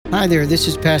Hi there, this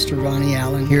is Pastor Ronnie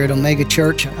Allen here at Omega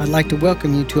Church. I'd like to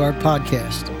welcome you to our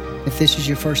podcast. If this is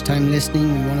your first time listening,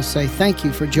 we want to say thank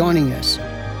you for joining us.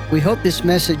 We hope this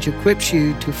message equips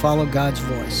you to follow God's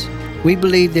voice. We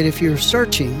believe that if you're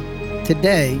searching,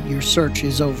 today your search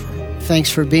is over. Thanks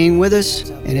for being with us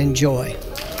and enjoy.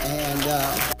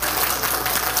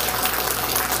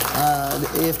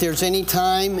 If there's any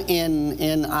time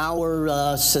in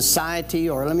our society,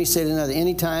 or let me say it another,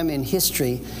 any time in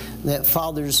history that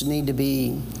fathers need to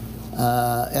be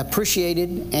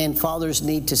appreciated and fathers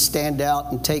need to stand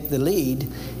out and take the lead,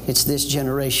 it's this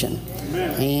generation.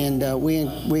 Amen. And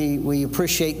we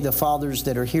appreciate the fathers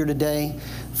that are here today.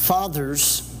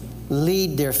 Fathers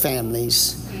lead their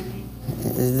families.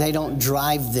 They don't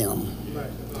drive them.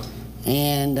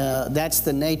 And that's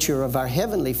the nature of our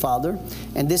Heavenly Father.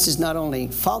 And this is not only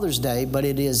Father's Day, but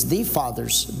it is the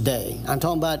Father's Day. I'm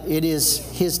talking about it is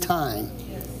His time.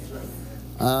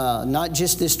 Not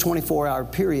just this 24-hour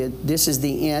period. This is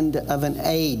the end of an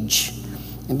age.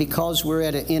 And because we're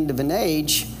at an end of an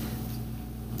age,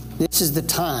 this is the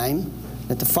time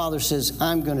that the Father says,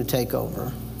 I'm going to take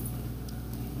over.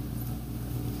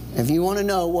 If you want to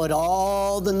know what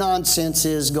all the nonsense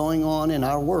is going on in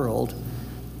our world,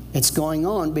 it's going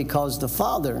on because the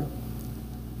Father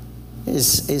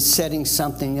is setting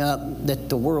something up that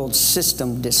the world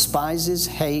system despises,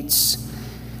 hates,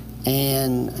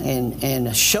 and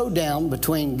a showdown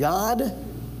between God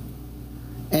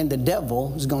and the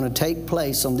devil is going to take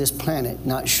place on this planet,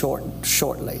 not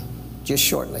shortly, just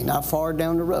shortly, not far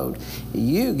down the road.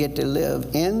 You get to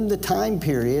live in the time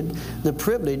period, the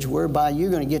privilege whereby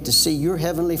you're going to get to see your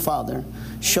Heavenly Father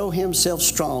show Himself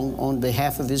strong on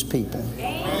behalf of His people.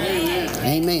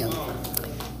 Amen.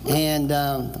 And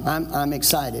I'm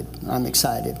excited. I'm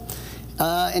excited.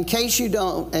 In case you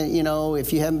don't,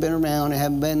 if you haven't been around and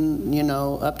haven't been,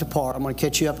 up to par, I'm going to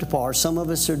catch you up to par. Some of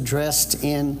us are dressed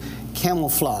in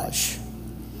camouflage.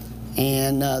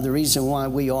 And the reason why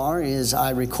we are is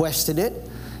I requested it.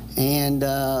 And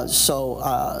so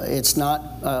it's not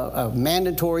a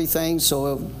mandatory thing,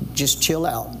 so just chill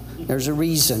out. There's a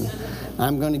reason.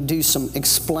 I'm going to do some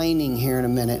explaining here in a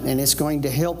minute, and it's going to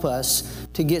help us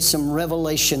to get some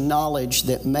revelation knowledge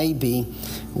that maybe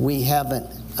we haven't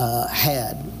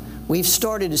had. We've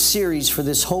started a series for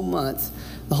this whole month.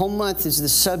 The whole month is the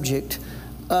subject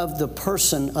of the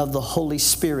person of the Holy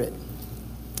Spirit.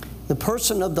 The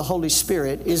person of the Holy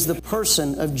Spirit is the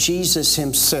person of Jesus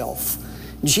Himself.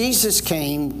 Jesus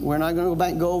came, we're not going to go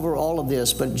back and go over all of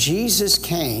this, but Jesus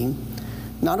came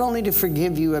not only to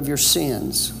forgive you of your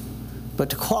sins, but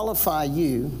to qualify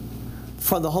you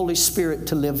for the Holy Spirit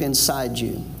to live inside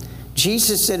you.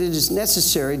 Jesus said it is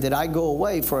necessary that I go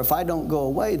away, for if I don't go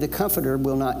away, the Comforter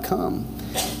will not come.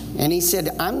 And He said,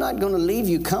 I'm not going to leave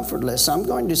you comfortless. I'm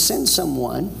going to send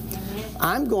someone.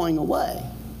 I'm going away.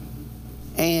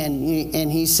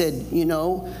 And He said,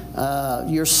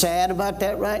 you're sad about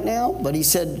that right now, but He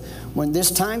said, when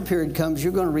this time period comes,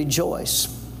 you're going to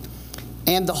rejoice.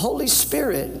 And the Holy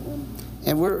Spirit,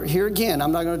 and we're here again,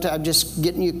 I'm just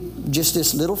getting you just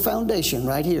this little foundation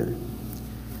right here.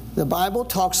 The Bible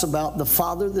talks about the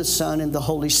Father, the Son, and the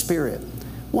Holy Spirit.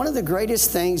 One of the greatest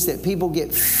things that people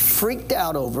get freaked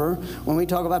out over when we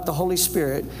talk about the Holy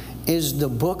Spirit is the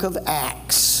book of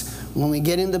Acts. When we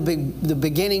get into the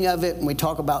beginning of it and we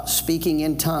talk about speaking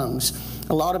in tongues,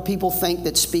 a lot of people think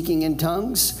that speaking in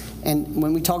tongues, and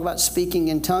when we talk about speaking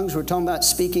in tongues, we're talking about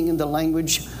speaking in the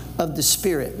language of the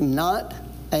Spirit, not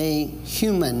a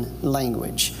human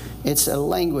language. It's a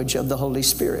language of the Holy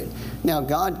Spirit. Now,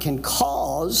 God can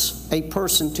cause a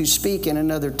person to speak in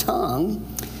another tongue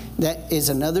that is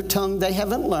another tongue they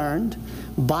haven't learned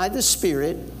by the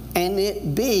Spirit, and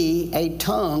it be a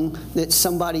tongue that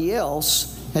somebody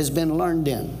else has been learned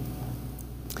in.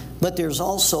 But there's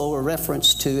also a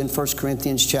reference to, in 1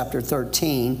 Corinthians chapter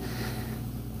 13,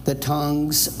 the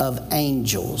tongues of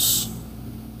angels.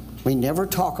 We never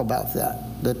talk about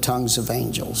that, the tongues of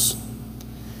angels.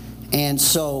 And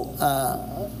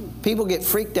so people get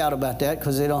freaked out about that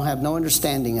because they don't have no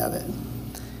understanding of it.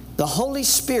 The Holy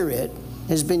Spirit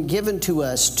has been given to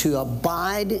us to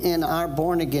abide in our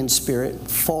born-again spirit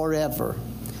forever.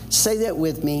 Say that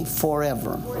with me,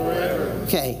 forever. Forever.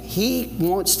 Okay,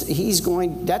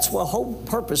 that's the whole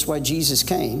purpose why Jesus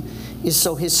came, is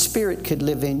so His Spirit could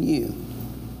live in you.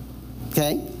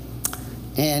 Okay?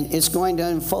 And it's going to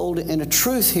unfold in a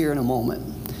truth here in a moment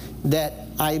that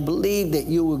I believe that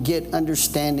you will get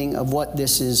understanding of what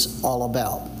this is all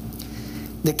about.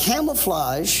 The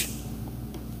camouflage,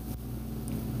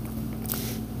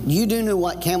 you do know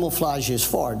what camouflage is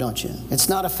for, don't you? It's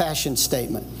not a fashion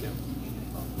statement.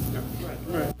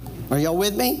 Are y'all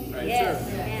with me?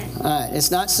 Yes. All right, it's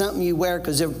not something you wear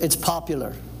because it's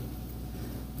popular.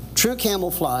 True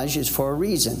camouflage is for a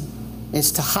reason.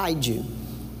 It's to hide you.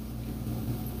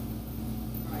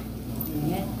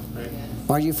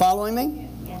 Are you following me?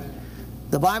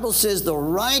 The Bible says the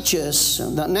righteous,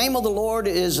 the name of the Lord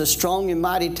is a strong and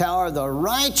mighty tower. The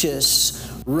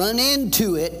righteous run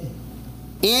into it,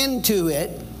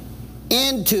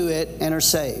 and are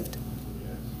saved.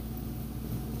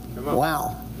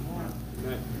 Wow.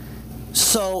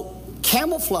 So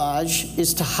camouflage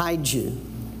is to hide you.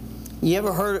 You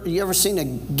ever seen a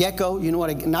gecko? You know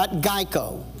what not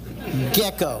Geico.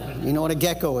 Gecko. You know what a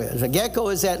gecko is? A gecko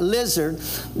is that lizard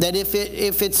that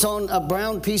if it's on a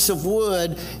brown piece of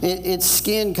wood, its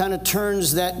skin kind of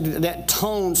turns that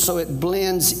tone so it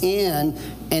blends in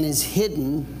and is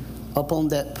hidden up on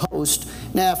that post.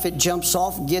 Now, if it jumps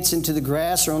off, gets into the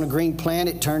grass or on a green plant,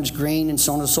 it turns green and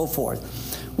so on and so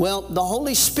forth. Well, the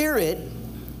Holy Spirit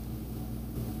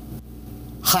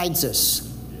hides us.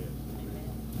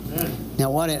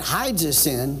 Now, what it hides us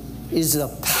in is the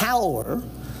power,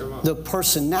 the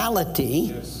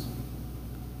personality,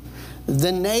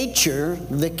 the nature,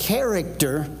 the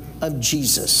character of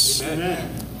Jesus. Amen.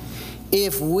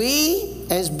 If we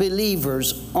as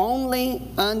believers only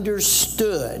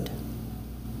understood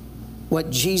what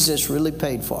Jesus really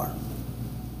paid for.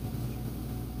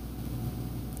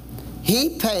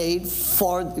 He paid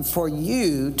for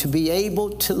you to be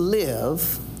able to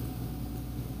live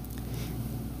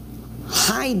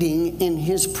hiding in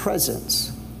His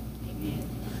presence,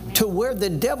 to where the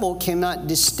devil cannot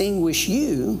distinguish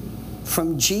you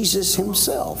from Jesus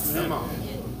Himself.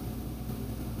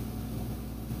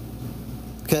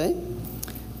 Okay?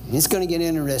 It's going to get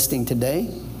interesting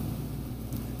today.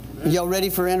 Y'all ready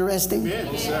for interesting?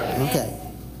 Yes, sir. Okay.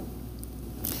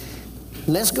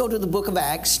 Let's go to the book of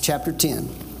Acts, chapter 10.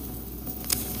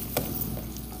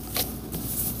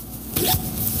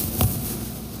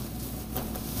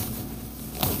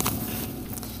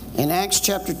 In Acts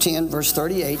chapter 10, verse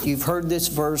 38, you've heard this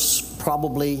verse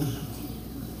probably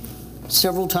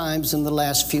several times in the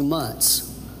last few months,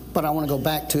 but I want to go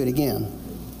back to it again.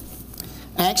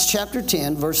 Acts chapter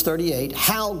 10, verse 38,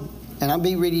 how, and I'll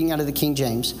be reading out of the King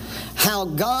James, how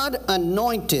God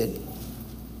anointed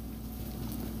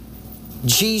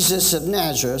Jesus of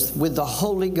Nazareth with the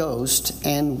Holy Ghost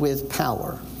and with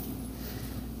power.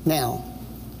 Now,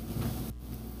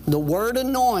 the word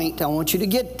anoint, I want you to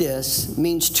get this,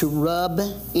 means to rub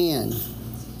in.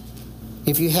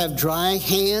 If you have dry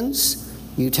hands,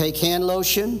 you take hand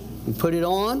lotion, you put it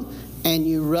on, and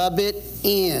you rub it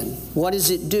in. What does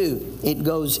it do? It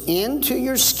goes into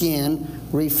your skin,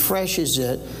 refreshes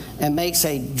it, and makes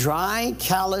a dry,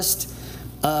 calloused,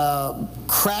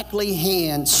 crackly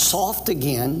hand soft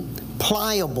again,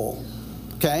 pliable.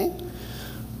 Okay?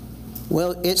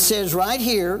 Well, it says right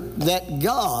here that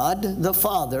God, the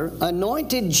Father,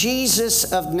 anointed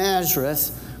Jesus of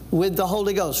Nazareth with the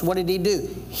Holy Ghost. What did He do?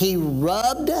 He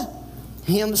rubbed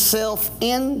Himself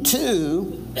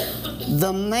into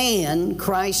the man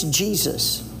Christ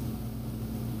Jesus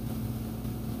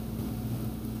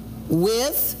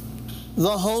with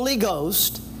the Holy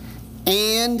Ghost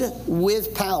and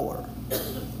with power.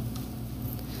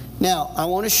 Now, I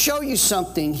want to show you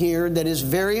something here that is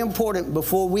very important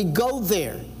before we go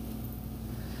there.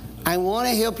 I want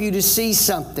to help you to see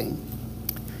something.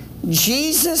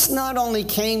 Jesus not only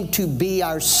came to be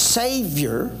our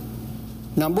Savior,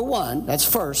 number one, that's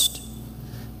first.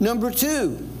 Number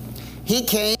two, He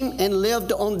came and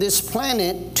lived on this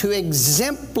planet to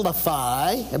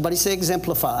exemplify, everybody say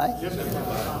exemplify,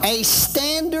 a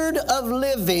standard of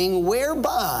living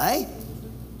whereby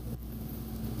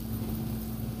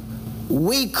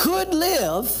we could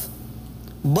live,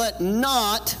 but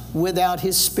not without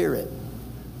His Spirit.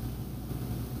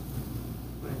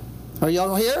 Are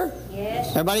y'all here? Yes.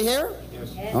 Everybody here?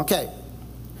 Yes. Okay.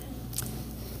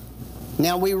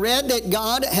 Now we read that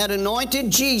God had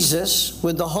anointed Jesus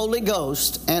with the Holy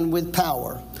Ghost and with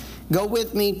power. Go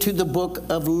with me to the book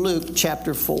of Luke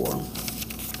chapter 4.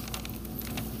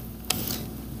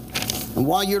 And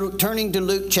while you're turning to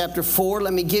Luke chapter 4,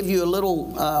 let me give you a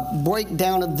little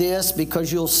breakdown of this,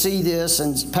 because you'll see this,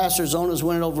 and Pastor Zona's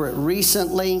went over it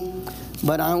recently,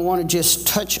 but I want to just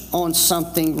touch on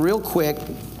something real quick.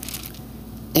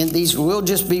 And these, we'll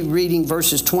just be reading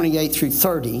verses 28 through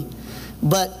 30.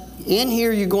 But in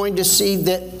here you're going to see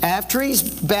that after He's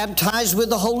baptized with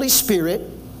the Holy Spirit,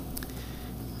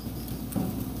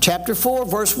 chapter 4,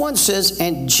 verse 1 says,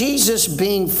 and Jesus,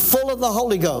 being full of the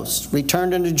Holy Ghost,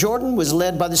 returned unto Jordan, was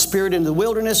led by the Spirit into the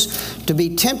wilderness to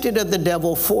be tempted of the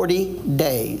devil 40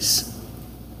 days.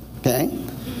 Okay?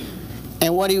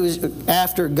 And what He was,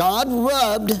 after God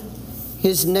rubbed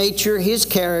His nature, His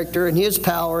character, and His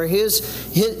power,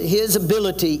 His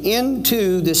ability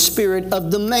into the spirit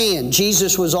of the man.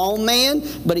 Jesus was all man,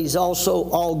 but He's also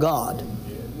all God.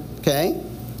 Okay?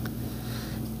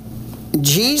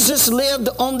 Jesus lived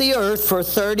on the earth for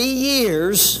 30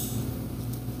 years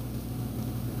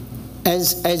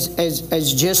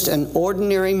as just an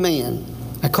ordinary man,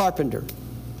 a carpenter.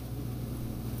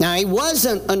 Now, He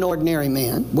wasn't an ordinary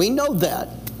man. We know that.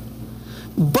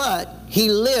 But He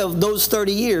lived those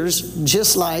 30 years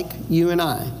just like you and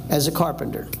I as a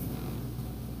carpenter.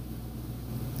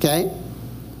 Okay?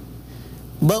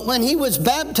 But when He was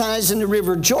baptized in the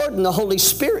river Jordan, the Holy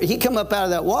Spirit, He came up out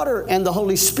of that water and the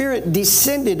Holy Spirit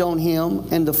descended on Him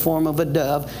in the form of a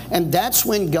dove. And that's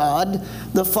when God,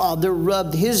 the Father,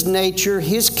 rubbed His nature,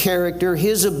 His character,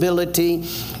 His ability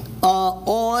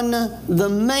on the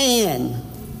man,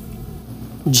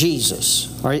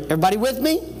 Jesus. All right, everybody with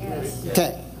me? Yes.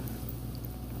 Okay.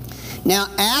 Now,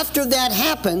 after that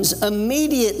happens,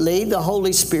 immediately the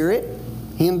Holy Spirit,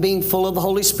 Him being full of the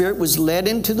Holy Spirit, was led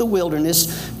into the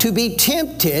wilderness to be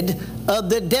tempted of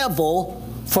the devil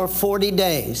for 40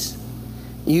 days.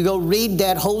 You go read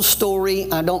that whole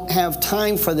story. I don't have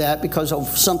time for that because of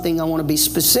something I want to be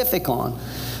specific on.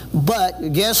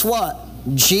 But guess what?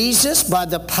 Jesus, by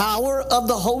the power of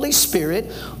the Holy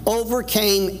Spirit,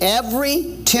 overcame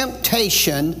every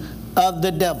temptation of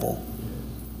the devil.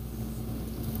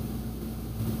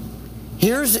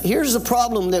 Here's the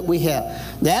problem that we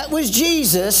have. That was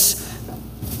Jesus,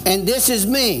 and this is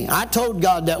me. I told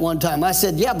God that one time. I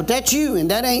said, yeah, but that's you,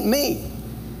 and that ain't me.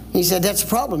 He said, that's the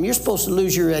problem. You're supposed to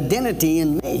lose your identity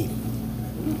in me.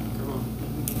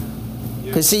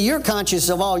 Because, see, you're conscious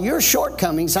of all your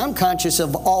shortcomings. I'm conscious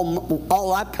of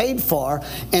all I paid for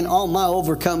and all my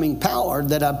overcoming power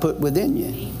that I put within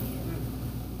you.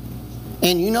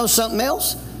 And you know something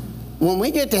else? When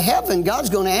we get to heaven, God's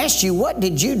going to ask you, what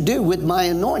did you do with my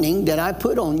anointing that I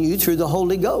put on you through the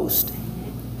Holy Ghost?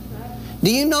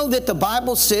 Do you know that the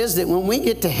Bible says that when we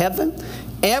get to heaven,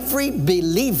 every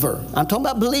believer, I'm talking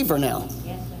about believer now,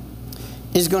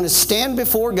 is going to stand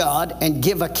before God and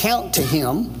give account to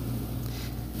Him.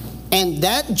 And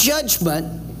that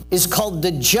judgment is called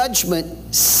the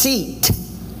judgment seat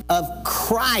of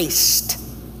Christ.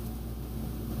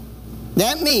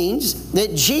 That means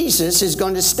that Jesus is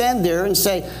going to stand there and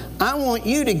say, I want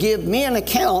you to give me an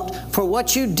account for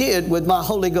what you did with my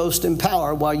Holy Ghost and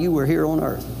power while you were here on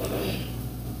earth.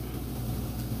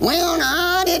 Well,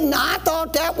 I didn't. I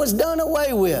thought that was done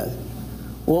away with.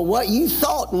 Well, what you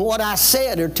thought and what I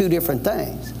said are two different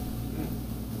things.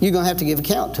 You're going to have to give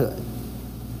account to it.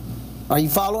 Are you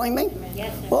following me?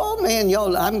 Yes, sir. Oh, man,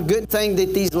 y'all, I'm good thing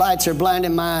that these lights are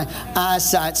blinding my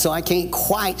eyesight so I can't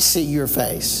quite see your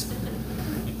face.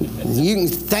 You can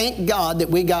thank God that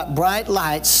we got bright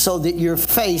lights so that your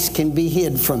face can be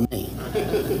hid from me.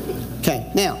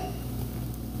 Okay, now,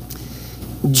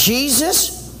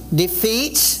 Jesus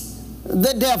defeats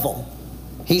the devil.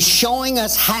 He's showing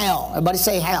us how. Everybody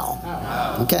say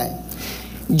how. Okay.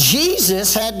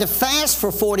 Jesus had to fast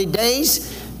for 40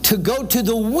 days to go to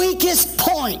the weakest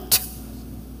point.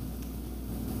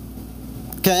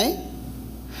 Okay?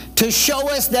 To show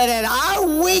us that at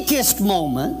our weakest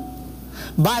moment,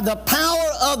 by the power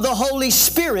of the Holy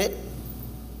Spirit,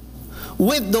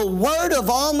 with the Word of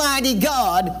Almighty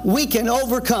God, we can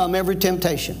overcome every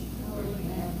temptation.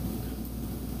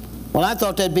 Well, I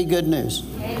thought that'd be good news.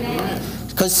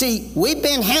 Because, see, we've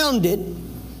been hounded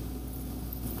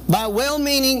by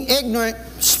well-meaning, ignorant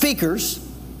speakers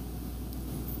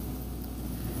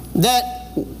that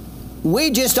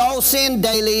we just all sin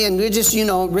daily, and we're just,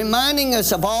 reminding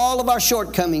us of all of our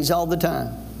shortcomings all the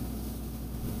time.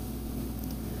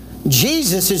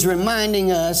 Jesus is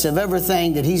reminding us of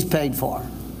everything that He's paid for.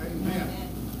 Amen.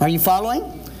 Are you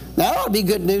following? That ought to be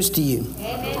good news to you.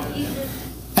 Amen.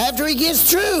 After He gets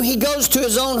through, He goes to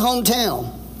His own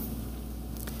hometown.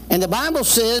 And the Bible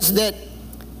says that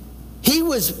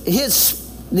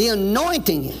the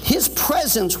anointing, His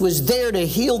presence was there to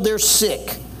heal their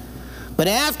sick. But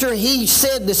after He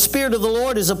said, the Spirit of the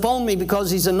Lord is upon me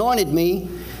because He's anointed me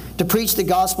to preach the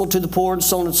gospel to the poor and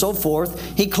so on and so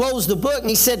forth, He closed the book and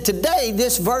He said, today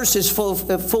this verse is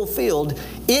fulfilled.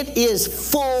 It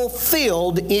is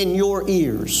fulfilled in your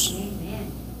ears.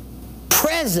 Amen.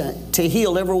 Present to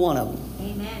heal every one of them.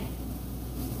 Amen.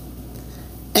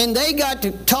 And they got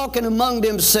to talking among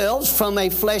themselves from a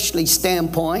fleshly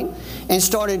standpoint and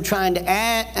started trying to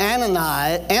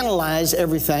analyze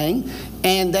everything.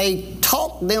 And they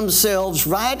talked themselves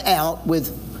right out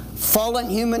with fallen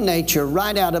human nature,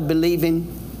 right out of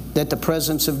believing that the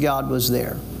presence of God was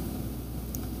there.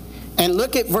 And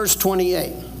look at verse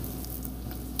 28.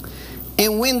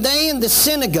 And when they in the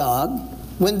synagogue,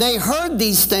 when they heard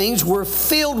these things, were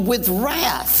filled with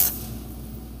wrath.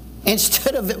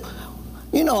 Instead of,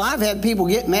 I've had people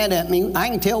get mad at me. I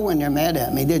can tell when they're mad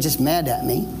at me. They're just mad at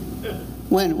me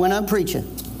when I'm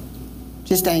preaching.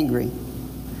 Just angry.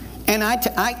 And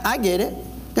I get it.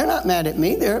 They're not mad at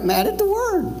me. They're mad at the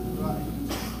Word.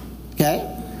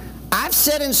 Okay? I've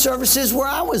sat in services where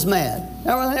I was mad.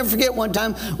 I'll never forget one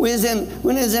time when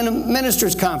I was in a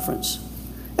minister's conference.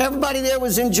 Everybody there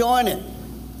was enjoying it.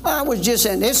 I was just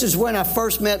saying, this is when I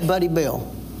first met Buddy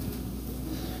Bill.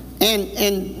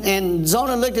 And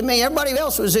Zona looked at me. Everybody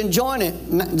else was enjoying it.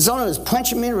 And Zona was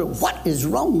punching me. What is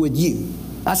wrong with you?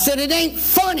 I said, it ain't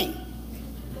funny.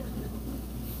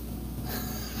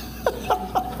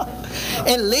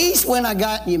 At least when I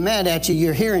got you mad at you,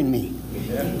 you're hearing me.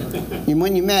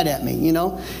 When you're mad at me,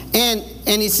 And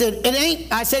he said, it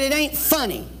ain't. I said, it ain't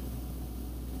funny.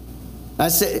 I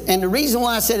said, and the reason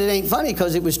why I said it ain't funny,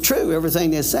 because it was true,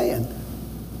 everything they're saying.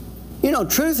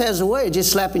 Truth has a way of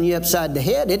just slapping you upside the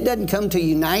head. It doesn't come to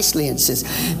you nicely and says,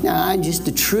 "No, I'm just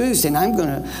the truth, and I'm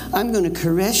gonna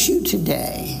caress you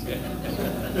today."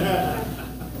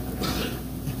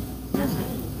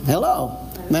 Hello.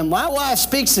 Man, my wife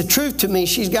speaks the truth to me.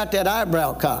 She's got that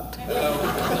eyebrow cocked.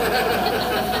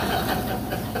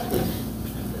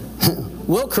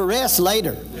 We'll caress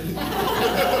later.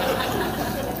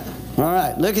 All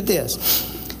right, look at this.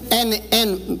 And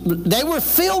they were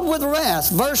filled with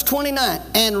wrath, verse 29,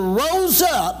 and rose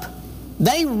up.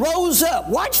 They rose up.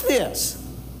 Watch this.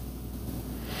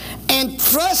 And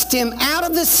thrust him out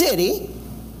of the city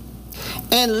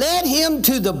and led him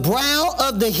to the brow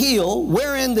of the hill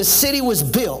wherein the city was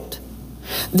built,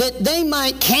 that they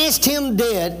might cast him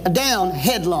down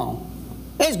headlong.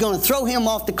 They was going to throw him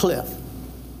off the cliff.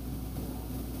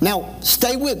 Now,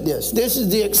 stay with this. This is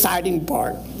the exciting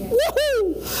part.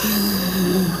 Woohoo!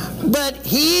 But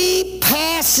he,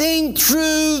 passing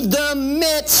through the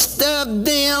midst of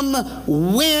them,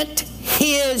 went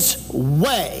his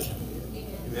way.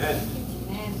 Amen.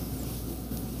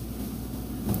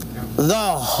 The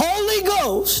Holy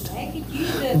Ghost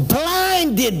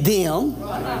blinded them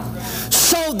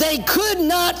so they could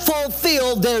not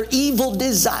fulfill their evil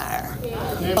desire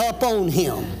upon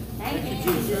him.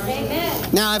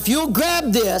 Now, if you'll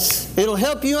grab this, it'll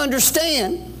help you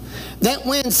understand that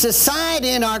when society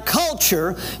and our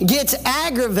culture gets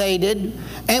aggravated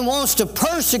and wants to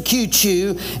persecute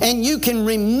you, and you can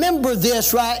remember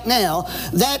this right now,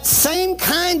 that same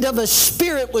kind of a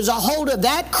spirit was a hold of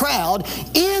that crowd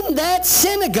in that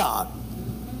synagogue.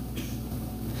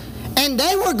 And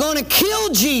they were going to kill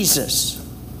Jesus.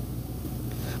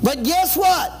 But guess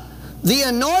what? The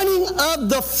anointing of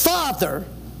the Father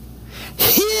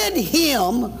hid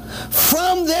him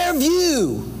from their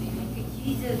view.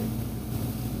 Jesus.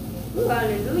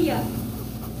 Hallelujah.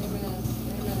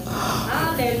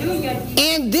 Hallelujah.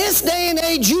 In this day and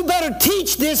age, you better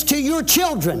teach this to your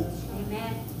children.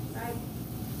 Amen. Right.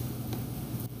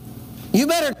 You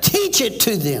better teach it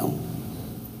to them.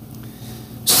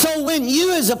 So when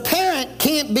you as a parent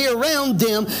can't be around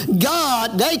them,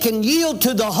 they can yield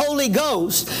to the Holy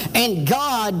Ghost, and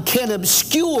God can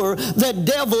obscure the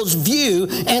devil's view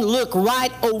and look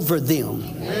right over them.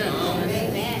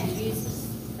 Amen. Jesus.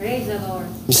 Praise the Lord.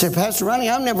 You say, Pastor Ronnie,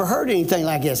 I've never heard anything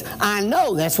like this. I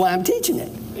know, that's why I'm teaching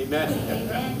it. Amen.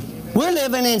 Amen. We're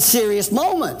living in serious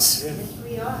moments. Yes,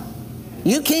 we are.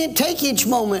 You can't take each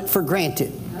moment for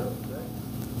granted.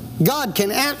 God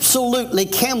can absolutely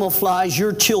camouflage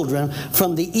your children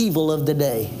from the evil of the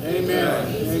day.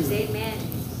 Amen. Jesus, amen.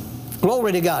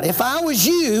 Glory to God. If I was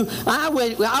you, I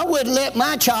would let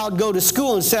my child go to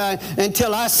school and say,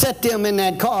 until I set them in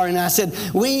that car and I said,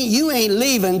 you ain't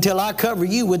leaving until I cover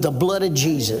you with the blood of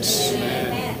Jesus. Amen.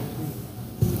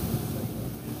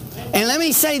 And let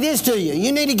me say this to you.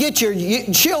 You need to get your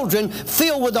children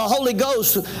filled with the Holy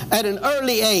Ghost at an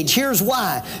early age. Here's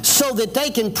why. So that they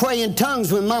can pray in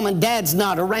tongues when mom and dad's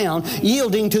not around,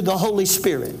 yielding to the Holy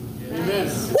Spirit.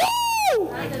 Amen. Woo!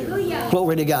 Hallelujah.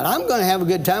 Glory to God. I'm going to have a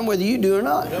good time whether you do or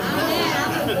not. Amen.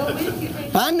 I will go with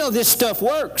you. I know this stuff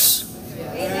works.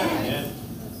 Amen.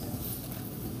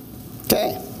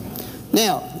 Okay.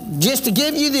 Now, just to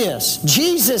give you this,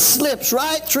 Jesus slips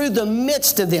right through the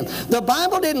midst of them. The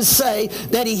Bible didn't say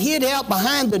that he hid out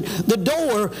behind the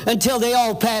door until they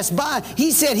all passed by.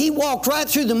 He said he walked right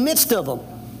through the midst of them.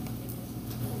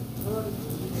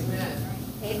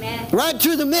 Amen. Right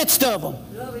through the midst of them.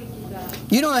 Glory to God.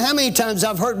 You don't know how many times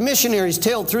I've heard missionaries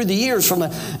tell through the years, from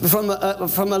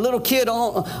a little kid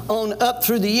on up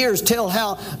through the years, tell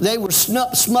how they were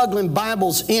smuggling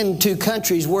Bibles into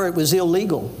countries where it was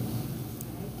illegal,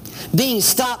 being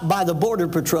stopped by the border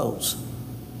patrols.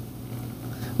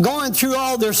 going through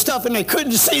all their stuff and they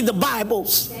couldn't see the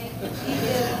Bibles.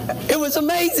 It was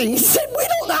amazing. He said, we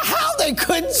don't know how they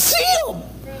couldn't see them,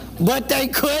 but they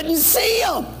couldn't see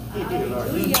them.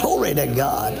 Glory to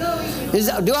God.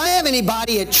 Do I have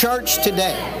anybody at church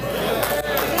today?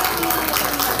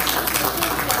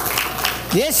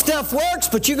 This stuff works,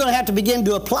 but you're going to have to begin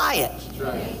to apply it.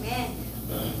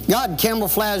 God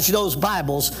camouflaged those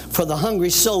Bibles for the hungry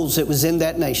souls that was in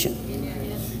that nation.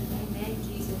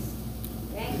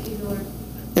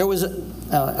 There was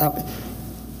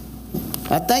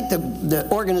I think the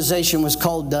organization was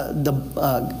called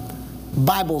the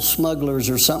Bible Smugglers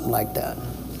or something like that.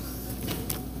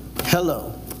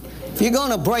 Hello. If you're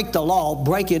going to break the law,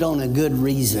 break it on a good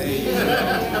reason.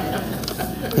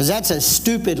 Because that's a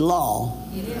stupid law,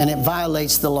 and it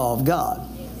violates the law of God.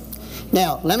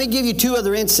 Now, let me give you two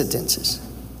other incidences,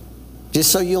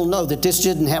 just so you'll know that this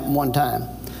didn't happen one time.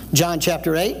 John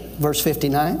chapter 8, verse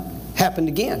 59, happened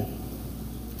again.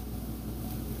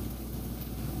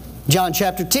 John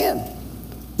chapter 10,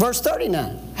 verse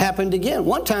 39, happened again.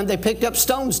 One time they picked up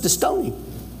stones to stone him.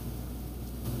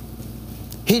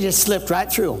 He just slipped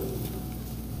right through them.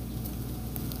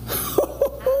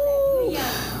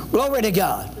 Glory to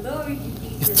God. Glory to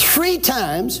Jesus. 3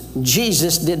 times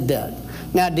Jesus did that.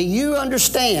 Now, do you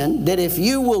understand that if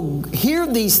you will hear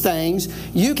these things,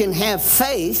 you can have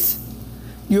faith?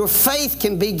 Your faith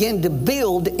can begin to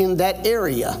build in that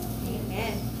area.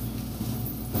 Amen.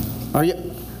 Are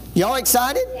y'all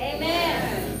excited?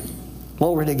 Amen.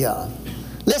 Glory to God.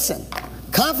 Listen,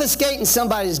 confiscating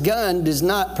somebody's gun does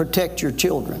not protect your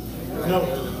children.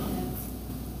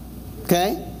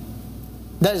 Okay?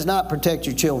 That does not protect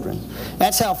your children.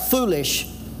 That's how foolish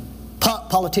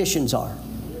politicians are.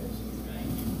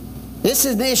 This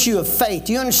is an issue of faith.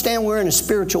 Do you understand we're in a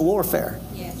spiritual warfare?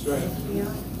 Yes.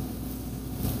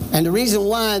 And the reason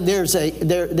why there's a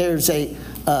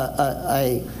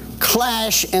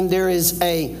clash and there is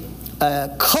a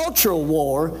cultural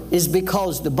war is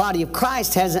because the body of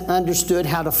Christ hasn't understood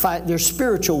how to fight their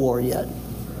spiritual war yet.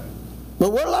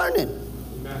 But we're learning.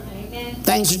 Amen.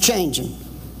 Things are changing.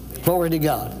 Glory to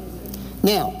God.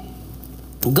 Now,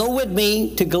 go with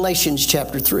me to Galatians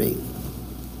chapter 3.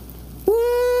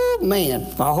 Woo, man,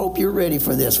 I hope you're ready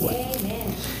for this one.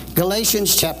 Amen.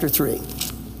 Galatians chapter 3.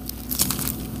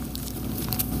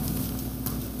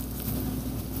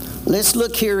 Let's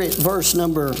look here at verse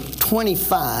number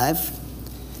 25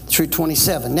 through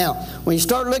 27. Now, when you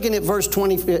start looking at verse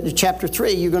 20, chapter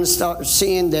 3, you're going to start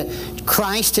seeing that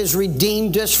Christ has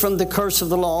redeemed us from the curse of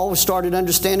the law. We started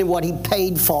understanding what He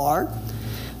paid for.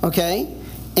 Okay?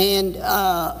 And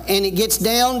it gets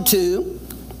down to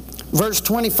verse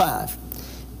 25.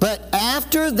 But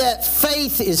after that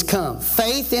faith is come,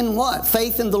 faith in what?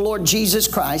 Faith in the Lord Jesus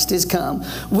Christ is come.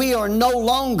 We are no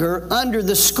longer under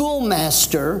the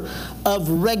schoolmaster of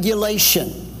regulation.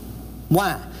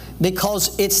 Why?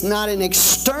 Because it's not an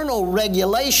external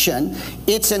regulation,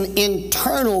 it's an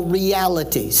internal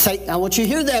reality. Say, I want you to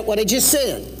hear that, what I just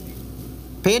said.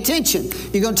 Pay attention.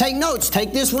 You're going to take notes.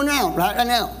 Take this one out right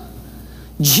now.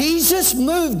 Jesus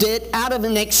moved it out of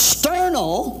an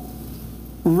external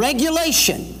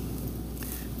regulation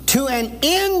to an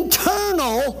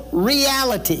internal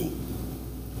reality.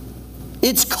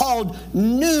 It's called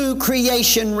new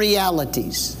creation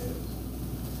realities.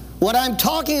 What I'm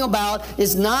talking about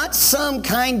is not some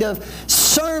kind of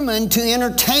sermon to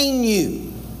entertain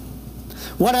you.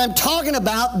 What I'm talking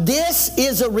about, this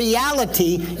is a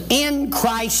reality in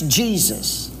Christ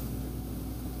Jesus.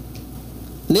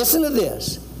 Listen to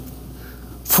this.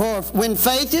 For when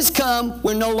faith is come,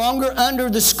 we're no longer under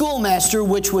the schoolmaster,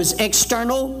 which was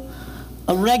external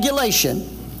regulation.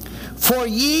 For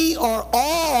ye are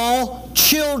all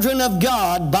children of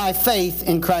God by faith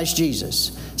in Christ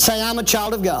Jesus. Say, I'm a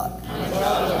child of God. I'm a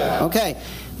child of God. Okay.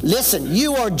 Listen,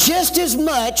 you are just as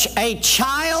much a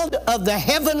child of the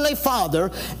Heavenly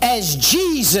Father as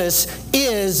Jesus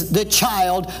is the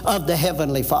child of the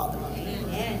Heavenly Father.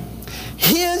 Amen.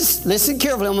 Listen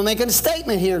carefully, I'm going to make a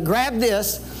statement here. Grab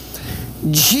this.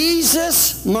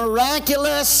 Jesus'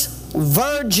 miraculous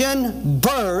virgin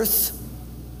birth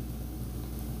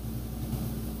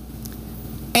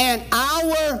and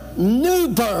our new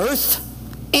birth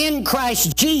in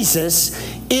Christ Jesus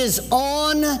is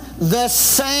on the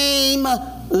same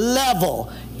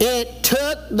level. It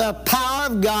took the power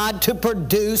of God to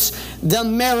produce the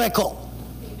miracle.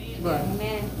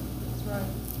 Amen.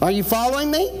 Are you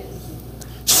following me?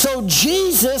 So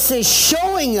Jesus is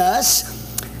showing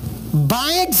us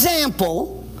by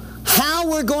example how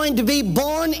we're going to be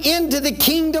born into the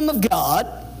kingdom of God,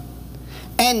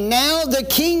 and now the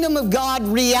kingdom of God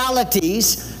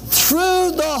realities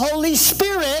through the Holy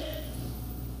Spirit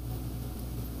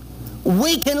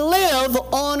we can live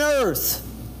on earth.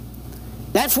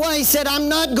 That's why he said, I'm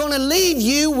not going to leave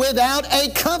you without a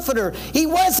comforter. He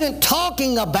wasn't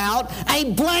talking about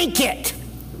a blanket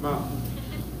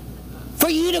for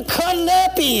you to cuddle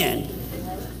up in.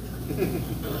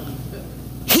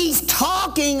 He's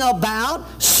talking about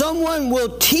someone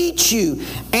will teach you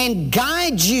and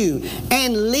guide you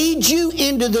and lead you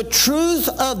into the truth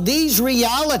of these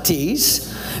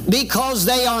realities, because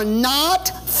they are not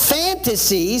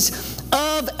fantasies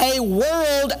of a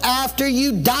world after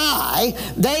you die.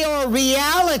 They are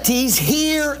realities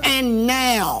here and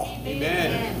now.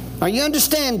 Amen. Are you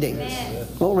understanding? Amen.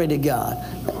 Glory to God.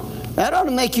 That ought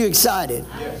to make you excited.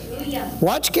 Hallelujah.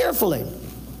 Watch carefully.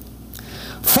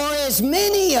 For as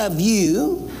many of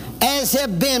you as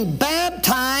have been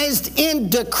baptized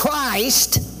into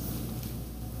Christ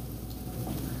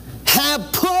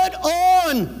have put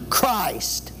on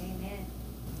Christ. Amen.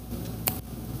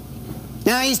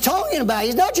 Now he's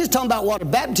not just talking about water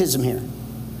baptism here.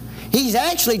 He's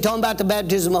actually talking about the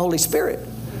baptism of the Holy Spirit.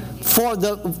 For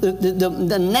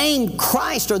the name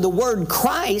Christ, or the word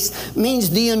Christ, means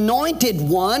the anointed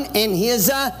one and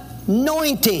his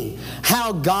anointing.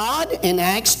 How God in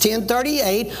Acts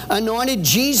 10:38 anointed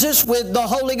Jesus with the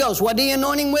Holy Ghost. What did he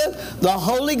anoint him with? The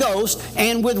Holy Ghost.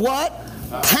 And with what?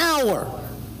 Power.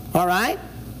 All right?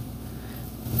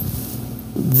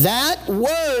 That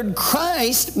word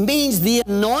Christ means the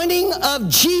anointing of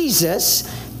Jesus,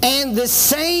 and the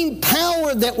same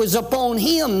power that was upon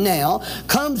him now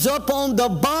comes upon the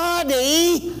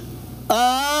body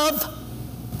of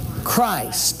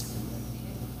Christ,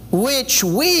 which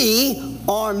we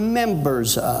are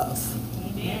members of.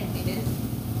 Amen.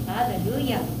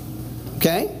 Hallelujah.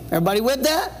 Okay? Everybody with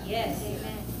that? Yes.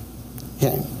 Amen.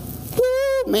 Okay.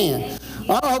 Woo, man.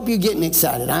 I hope you're getting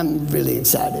excited. I'm really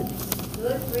excited.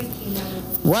 Good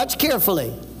preaching. Watch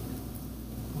carefully.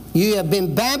 You have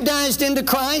been baptized into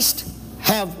Christ,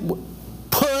 have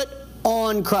put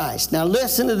on Christ. Now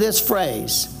listen to this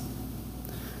phrase.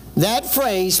 That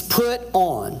phrase, put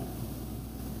on,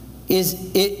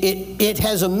 it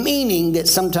has a meaning that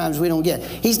sometimes we don't get.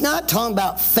 He's not talking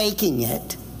about faking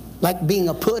it, like being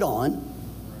a put on.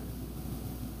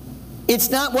 It's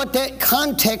not what that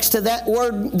context of that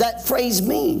word, that phrase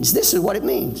means. This is what it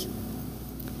means.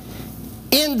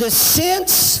 In the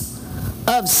sense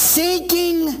of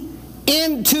sinking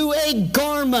into a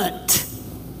garment.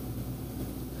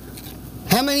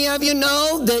 How many of you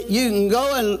know that you can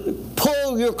go and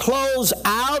pull your clothes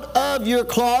out of your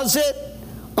closet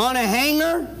on a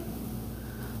hanger,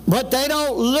 but they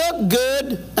don't look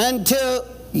good until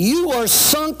you are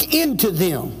sunk into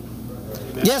them?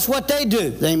 Amen. Guess what they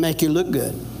do? They make you look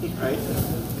good. Right?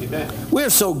 Amen. We're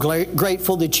so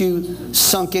grateful that you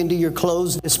sunk into your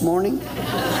clothes this morning.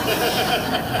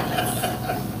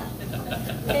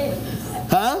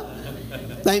 Huh?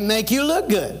 They make you look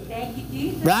good. Thank you,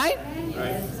 Jesus. Right?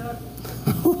 Yes,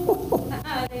 Lord.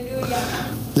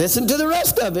 Hallelujah. Listen to the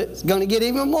rest of it. It's going to get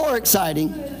even more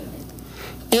exciting.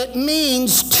 It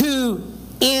means to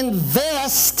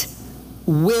invest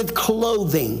with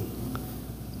clothing.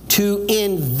 To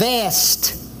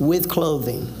invest with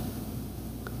clothing.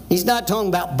 He's not talking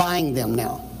about buying them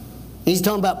now. He's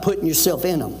talking about putting yourself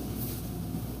in them.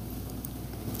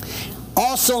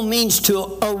 Also means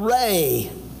to array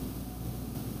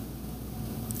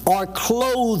or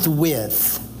clothe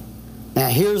with. Now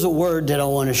here's a word that I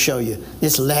want to show you.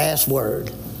 This last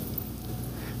word.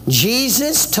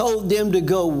 Jesus told them to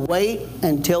go wait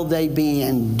until they be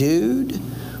endued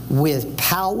with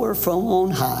power from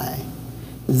on high.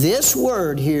 This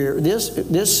word here,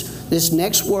 this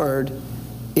next word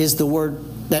is the word,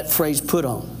 that phrase, put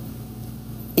on.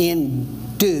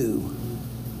 Endue.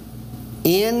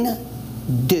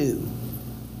 Endue.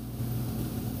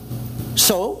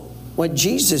 So, what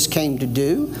Jesus came to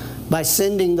do by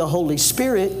sending the Holy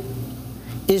Spirit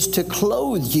is to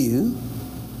clothe you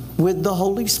with the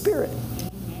Holy Spirit.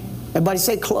 Everybody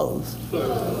say clothe.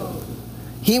 Clothe.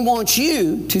 He wants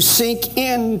you to sink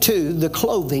into the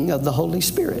clothing of the Holy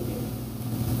Spirit.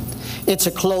 It's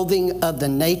a clothing of the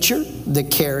nature, the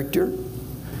character,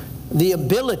 the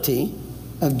ability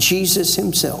of Jesus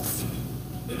himself.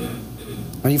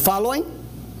 Are you following?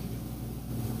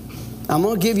 I'm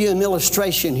going to give you an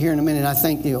illustration here in a minute I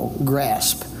think you'll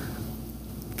grasp.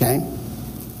 Okay?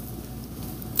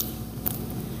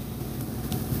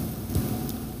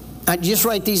 I just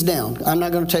write these down. I'm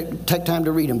not going to take time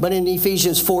to read them. But in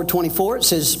Ephesians 4:24 it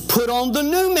says, put on the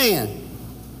new man.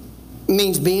 It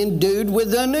means being endued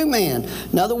with the new man.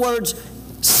 In other words,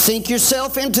 sink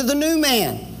yourself into the new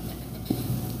man.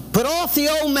 Put off the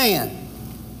old man.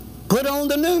 Put on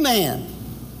the new man.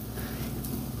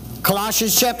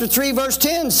 Colossians chapter 3 verse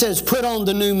 10 says, put on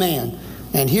the new man.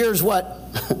 And here's what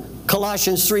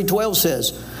Colossians 3:12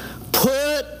 says.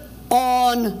 Put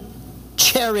on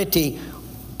charity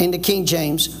in the King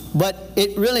James, but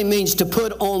it really means to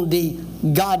put on the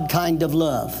God kind of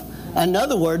love. In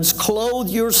other words, clothe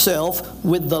yourself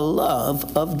with the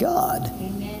love of God.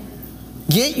 Amen.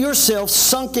 Get yourself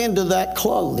sunk into that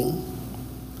clothing.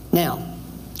 Now,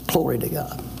 glory to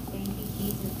God. Thank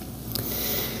you,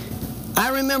 Jesus. I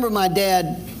remember my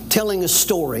dad telling a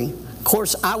story. Of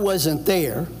course, I wasn't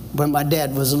there when my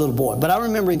dad was a little boy, but I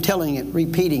remember him telling it,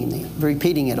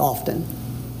 repeating it often.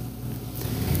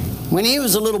 When he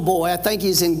was a little boy, I think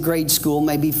he's in grade school,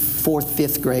 maybe 4th,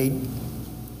 5th grade.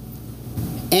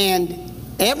 And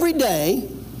every day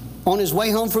on his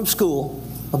way home from school,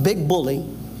 a big bully,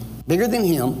 bigger than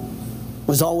him,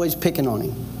 was always picking on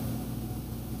him.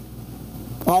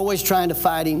 Always trying to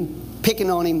fight him, picking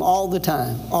on him all the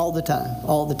time.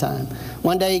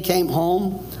 One day he came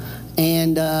home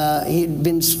and he'd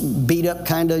been beat up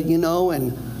kind of,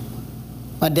 and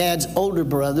my dad's oldest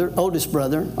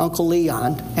brother, Uncle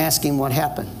Leon, asked him what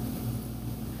happened.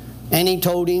 And he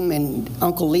told him, and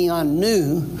Uncle Leon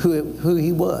knew who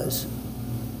he was.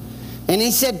 And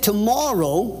he said,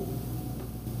 tomorrow,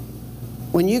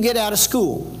 when you get out of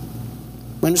school,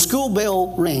 when the school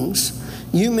bell rings,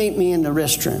 you meet me in the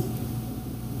restroom.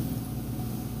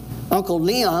 Uncle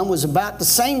Leon was about the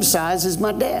same size as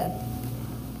my dad.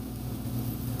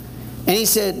 And he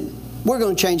said, we're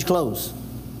going to change clothes.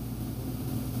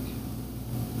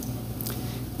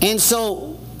 And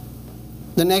so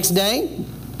the next day,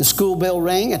 the school bell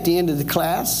rang at the end of the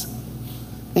class,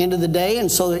 end of the day,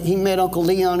 and so he met Uncle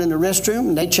Leon in the restroom,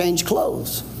 and they changed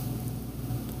clothes.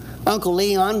 Uncle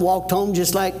Leon walked home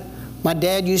just like my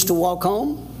dad used to walk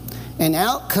home, and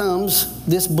out comes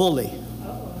this bully,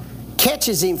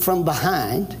 catches him from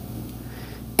behind,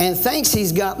 and thinks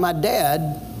he's got my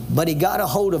dad, but he got a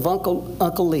hold of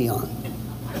Uncle Leon.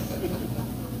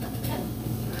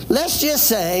 Let's just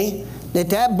say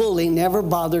that bully never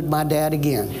bothered my dad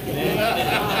again.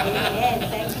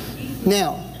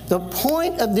 Now, the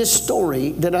point of this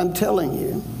story that I'm telling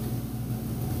you,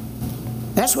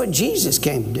 that's what Jesus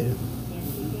came to do.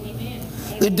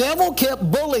 The devil kept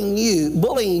bullying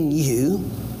you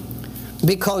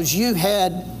because you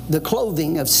had the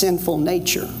clothing of sinful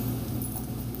nature.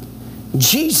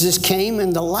 Jesus came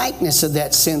in the likeness of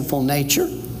that sinful nature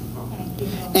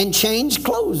and changed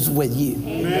clothes with you.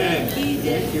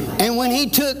 Amen. And when he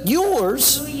took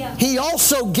yours, he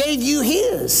also gave you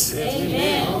his.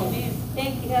 Amen.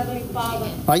 Thank you, Heavenly Father.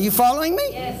 Are you following me?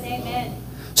 Yes, amen.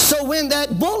 So when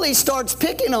that bully starts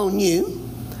picking on you,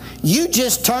 you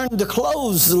just turn the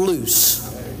clothes loose.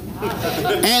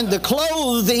 And the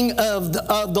clothing of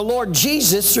the Lord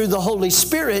Jesus through the Holy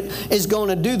Spirit is going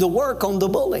to do the work on the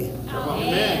bully.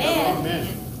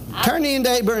 Amen. Turn to your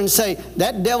neighbor and say,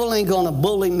 that devil ain't going to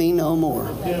bully me no more.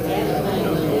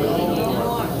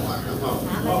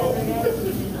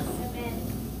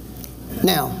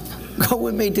 Now, go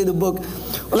with me to the book.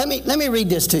 Let me read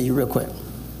this to you real quick.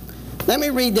 Let me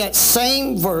read that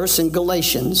same verse in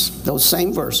Galatians, those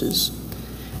same verses,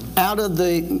 out of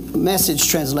the Message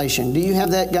translation. Do you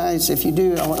have that, guys? If you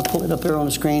do, I want to pull it up here on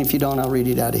the screen. If you don't, I'll read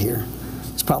it out of here.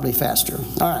 It's probably faster.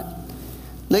 All right.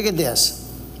 Look at this.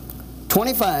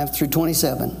 25 through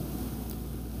 27.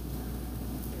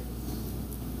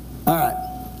 All right.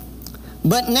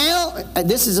 But now,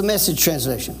 this is a Message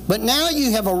translation. But now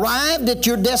you have arrived at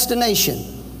your destination.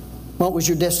 What was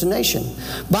your destination?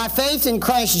 By faith in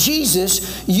Christ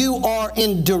Jesus, you are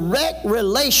in direct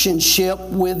relationship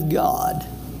with God.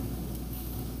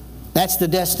 That's the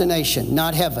destination,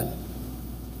 not heaven.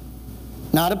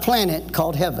 Not a planet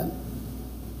called heaven.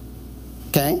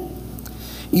 Okay?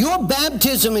 Your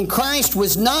baptism in Christ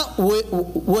was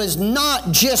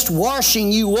not just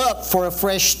washing you up for a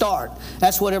fresh start.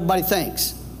 That's what everybody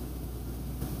thinks.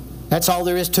 That's all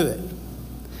there is to it.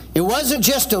 It wasn't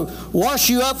just to wash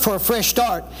you up for a fresh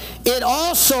start. It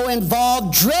also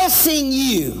involved dressing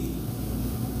you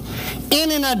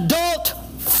in an adult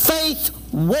faith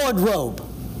wardrobe.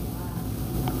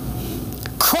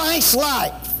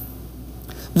 Christ-like.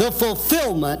 The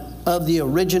fulfillment of the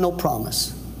original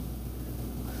promise.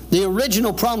 The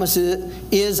original promise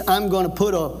is I'm going to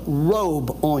put a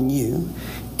robe on you,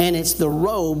 and it's the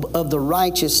robe of the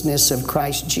righteousness of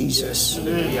Christ Jesus.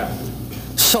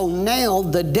 So now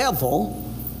the devil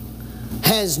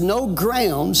has no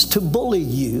grounds to bully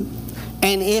you,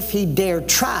 and if he dare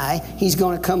try, he's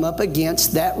going to come up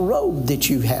against that robe that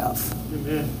you have.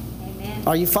 Amen.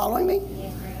 Are you following me?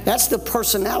 Yes, sir. That's the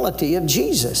personality of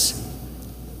Jesus.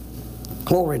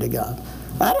 Glory to God.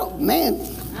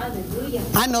 Hallelujah.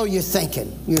 I know you're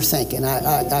thinking. You're thinking.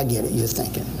 I get it. You're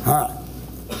thinking. All right.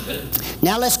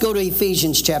 Now let's go to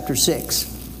Ephesians chapter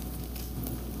 6.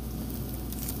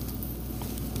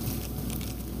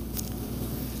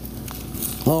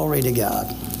 Glory to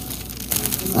God.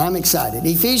 I'm excited.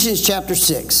 Ephesians chapter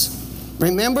 6.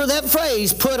 Remember that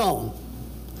phrase, put on.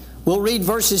 We'll read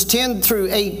verses 10 through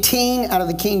 18 out of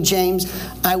the King James.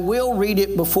 I will read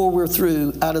it before we're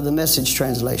through out of the Message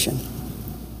translation.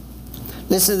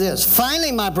 Listen to this.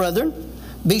 Finally, my brethren,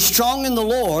 be strong in the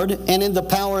Lord and in the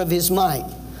power of His might.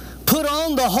 Put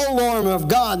on the whole armor of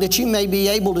God that you may be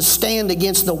able to stand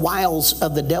against the wiles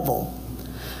of the devil.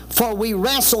 For we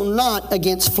wrestle not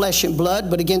against flesh and blood,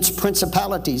 but against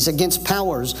principalities, against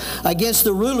powers, against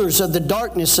the rulers of the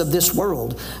darkness of this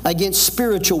world, against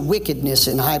spiritual wickedness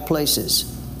in high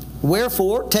places.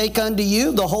 Wherefore, take unto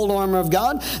you the whole armor of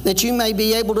God, that you may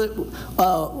be able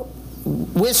to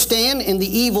withstand in the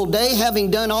evil day,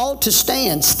 having done all to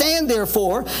stand. Stand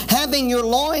therefore, having your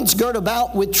loins girt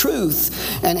about with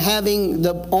truth, and having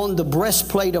on the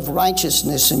breastplate of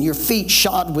righteousness, and your feet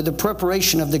shod with the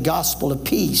preparation of the gospel of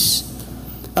peace.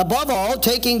 Above all,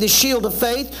 taking the shield of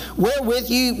faith, wherewith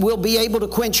you will be able to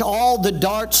quench all the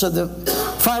darts of the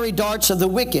fiery darts of the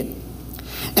wicked.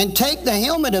 And take the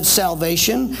helmet of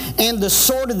salvation and the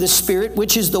sword of the Spirit,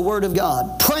 which is the Word of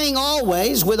God, praying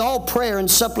always with all prayer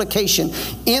and supplication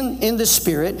in the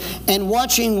Spirit, and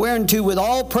watching whereunto with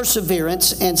all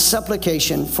perseverance and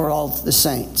supplication for all the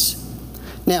saints.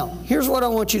 Now, here's what I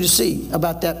want you to see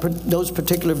about those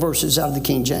particular verses out of the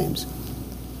King James.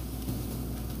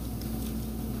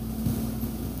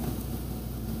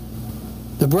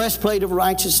 The breastplate of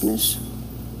righteousness,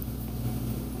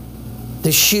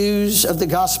 the shoes of the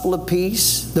gospel of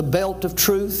peace, the belt of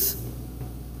truth.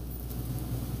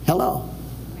 Hello.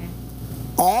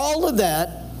 All of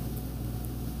that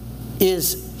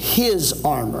is His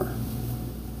armor.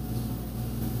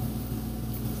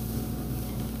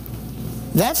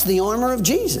 That's the armor of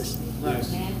Jesus.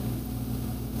 Nice.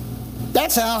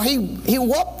 That's how he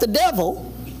whooped the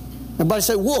devil. Everybody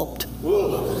say whooped.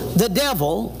 Whoa. The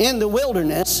devil in the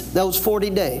wilderness those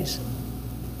 40 days.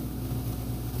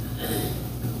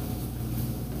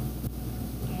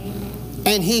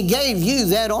 And He gave you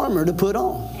that armor to put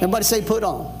on. Everybody say put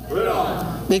on. Put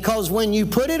on. Because when you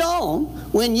put it on,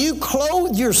 when you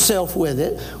clothe yourself with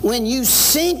it, when you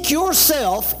sink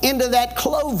yourself into that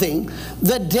clothing,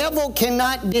 the devil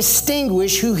cannot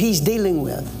distinguish who he's dealing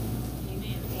with.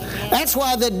 That's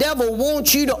why the devil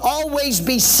wants you to always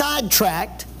be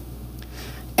sidetracked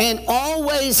and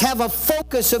always have a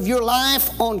focus of your life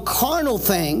on carnal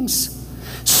things,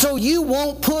 so you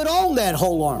won't put on that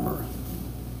whole armor.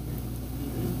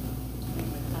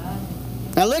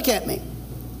 Now look at me.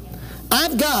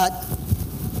 I've got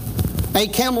a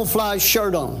camouflage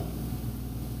shirt on.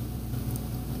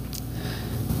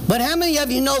 But how many of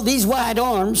you know these wide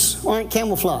arms aren't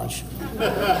camouflage?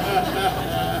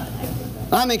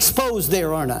 I'm exposed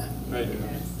there, aren't I? Right.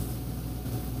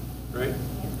 Right.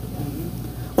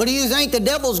 Well, do you think the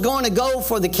devil's going to go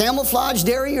for the camouflaged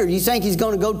area, or do you think he's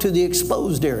going to go to the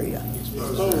exposed area?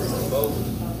 Exposed.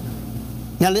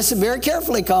 Now listen very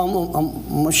carefully, because I'm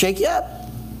going to shake you up.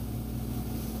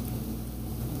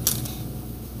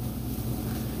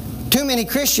 Too many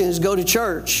Christians go to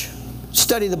church,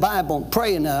 study the Bible, and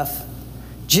pray enough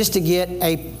just to get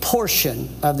a portion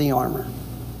of the armor.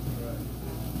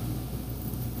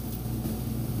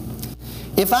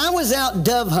 If I was out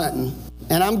dove hunting,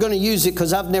 and I'm going to use it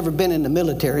because I've never been in the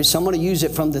military, so I'm going to use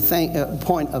it from the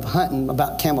point of hunting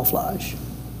about camouflage.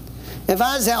 If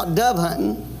I was out dove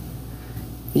hunting,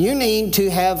 you need to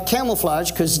have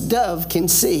camouflage because dove can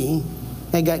see.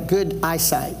 They got good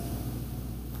eyesight.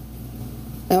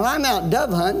 And if I'm out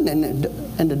dove hunting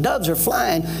and the doves are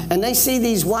flying and they see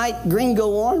these white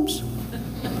gringo arms,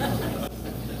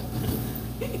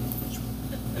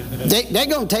 they're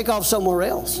going to take off somewhere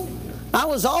else. I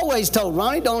was always told,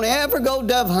 Ronnie, don't ever go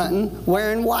dove hunting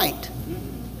wearing white.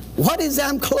 What is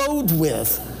I'm clothed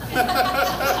with?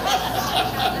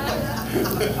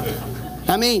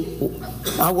 I mean,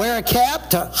 I wear a cap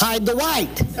to hide the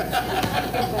white.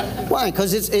 Why?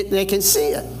 Because they can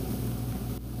see it.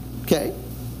 Okay?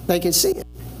 They can see it.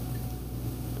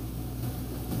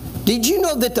 Did you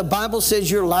know that the Bible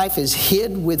says your life is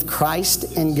hid with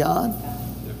Christ in God?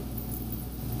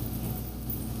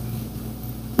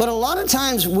 But a lot of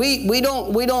times we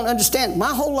don't understand.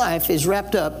 My whole life is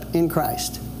wrapped up in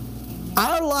Christ.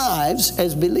 Our lives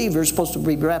as believers are supposed to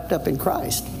be wrapped up in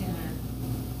Christ.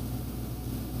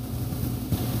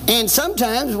 And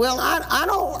sometimes, well, I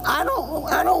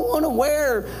don't want to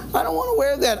wear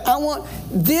that.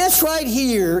 This right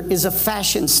here is a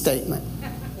fashion statement.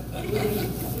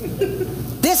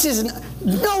 This is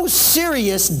no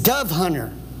serious dove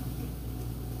hunter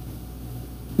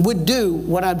would do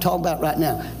what I'm talking about right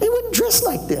now. They wouldn't dress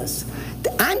like this.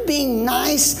 I'm being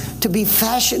nice to be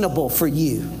fashionable for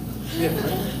you.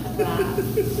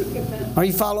 Are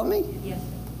you following me? Yes.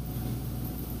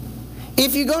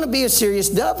 If you're going to be a serious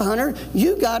dove hunter,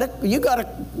 you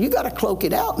gotta cloak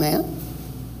it out, man.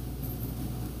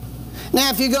 Now,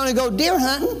 if you're going to go deer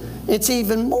hunting, it's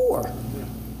even more.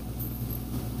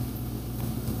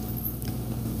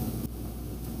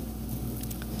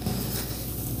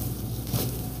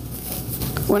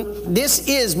 This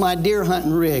is my deer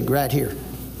hunting rig right here.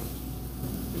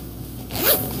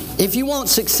 If you want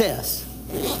success,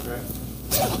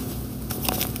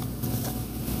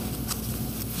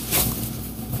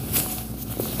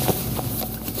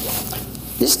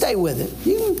 just stay with it.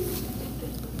 You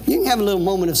can have a little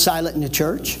moment of silence in the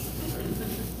church.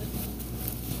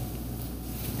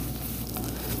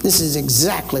 This is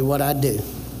exactly what I do.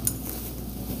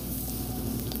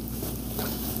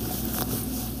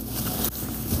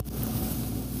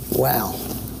 Wow.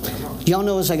 Y'all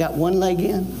notice I got one leg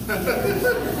in?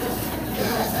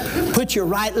 Put your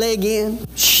right leg in,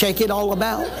 shake it all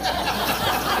about.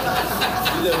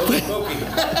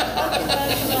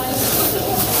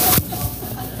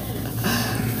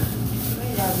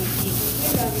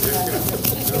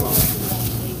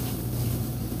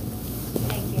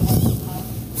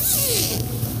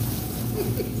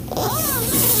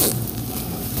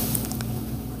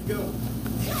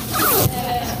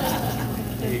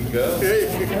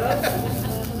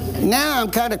 Now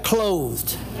I'm kind of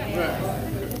clothed.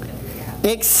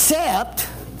 Except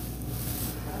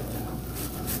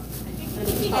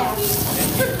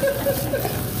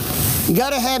you got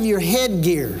to have your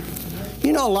headgear.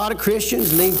 You know, a lot of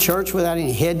Christians leave church without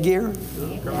any headgear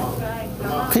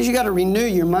because you got to renew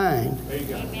your mind.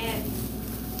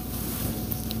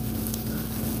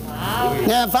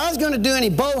 Now, if I was going to do any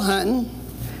bow hunting,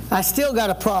 I still got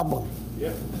a problem.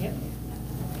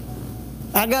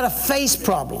 I got a face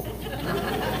problem.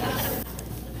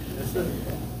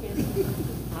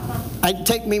 It'd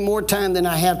take me more time than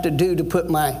I have to do to put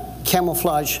my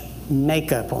camouflage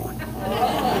makeup on.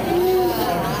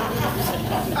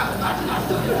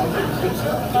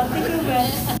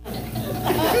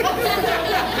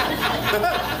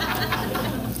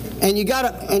 And you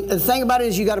gotta, and the thing about it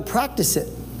is you gotta practice it.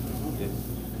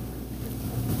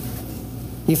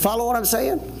 You follow what I'm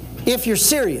saying? If you're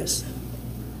serious.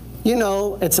 You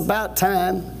know, it's about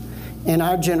time in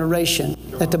our generation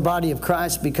that the body of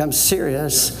Christ becomes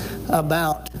serious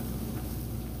about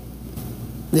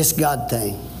this God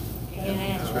thing.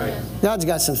 Amen. God's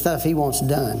got some stuff He wants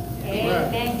done.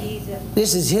 Amen, Jesus.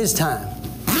 This is His time.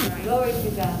 Glory to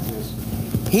God.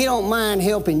 He don't mind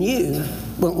helping you,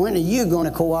 but when are you going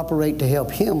to cooperate to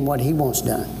help Him what He wants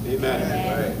done?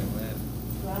 Amen.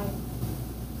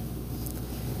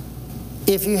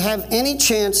 If you have any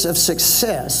chance of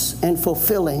success and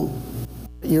fulfilling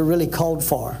what you're really called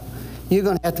for, you're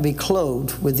going to have to be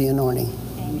clothed with the anointing.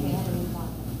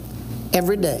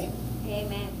 Every day.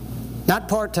 Amen. Not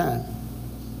part-time.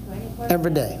 24.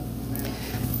 Every day.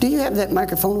 Do you have that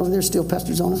microphone over there still,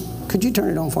 Pastor Zona? Could you turn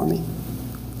it on for me?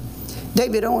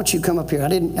 David, I want you to come up here. I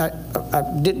didn't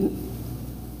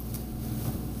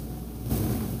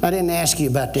ask you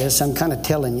about this. I'm kind of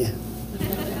telling you.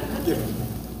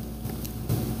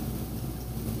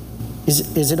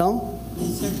 Is it on?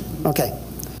 Yes, sir. Okay.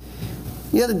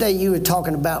 The other day you were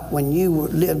talking about when you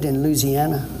lived in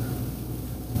Louisiana.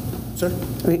 Sir?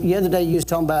 The other day you was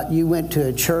talking about you went to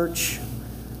a church,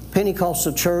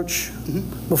 Pentecostal church,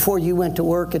 before you went to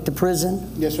work at the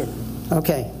prison. Yes, sir.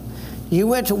 Okay. You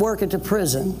went to work at the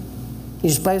prison. You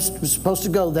were supposed to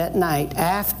go that night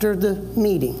after the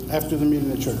meeting. After the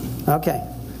meeting at church. Okay.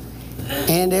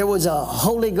 And there was a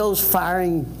Holy Ghost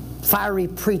fiery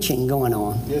preaching going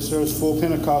on. Yes, sir. It was full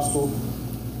Pentecostal.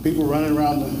 People running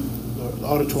around the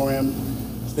auditorium.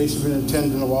 Stacy had been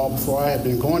attending a while before I had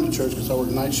been going to church because I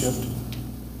worked night shift.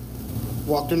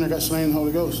 Walked in there, got slain in the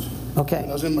Holy Ghost. Okay. And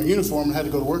I was in my uniform and had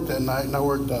to go to work that night, and I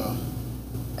worked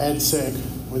ADSEG,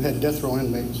 where they had death row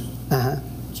inmates. Uh-huh.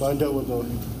 So I dealt with a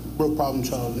real problem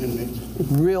child inmates.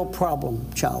 Real problem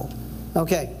child.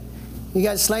 Okay. You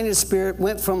got slain in the Spirit,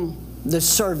 went from the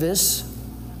service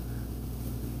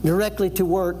directly to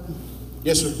work.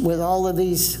 Yes, sir. With all of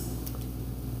these,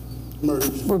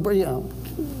 Murders. you know,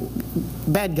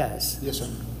 bad guys. Yes, sir.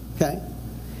 Okay.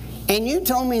 And you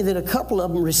told me that a couple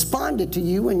of them responded to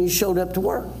you when you showed up to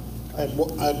work. I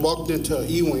had walked into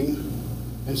E-Wing,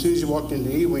 and as soon as you walked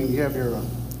into E-Wing, you have your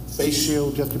face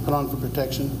shield you have to put on for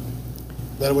protection.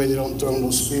 That way they don't throw no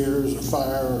spears or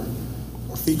fire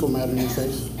or fecal matter in your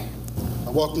face. I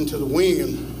walked into the wing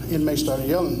and inmates started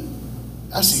yelling,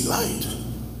 "I see light.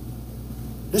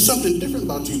 There's something different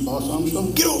about you, Boss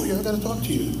Armstrong. Get over here, I gotta talk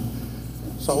to you."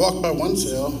 So I walked by one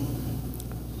cell.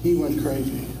 He went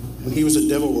crazy, and he was a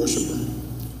devil worshiper.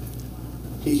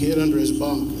 He hid under his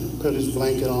bunk, put his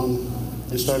blanket on,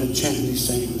 and started chanting these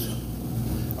sayings.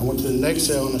 I went to the next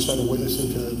cell and I started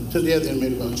witnessing to the other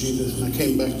inmate about Jesus, and I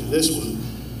came back to this one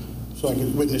so I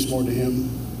could witness more to him.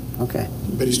 Okay.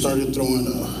 But he started throwing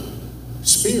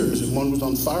spears, and one was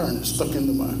on fire and it stuck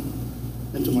into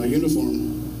my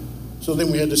uniform. So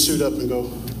then we had to suit up and go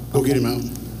get him out.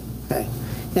 Okay.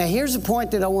 Now here's a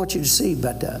point that I want you to see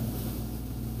about that.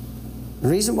 The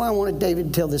reason why I wanted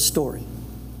David to tell this story.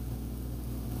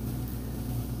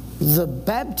 The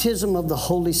baptism of the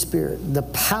Holy Spirit, the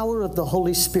power of the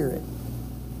Holy Spirit,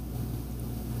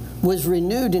 was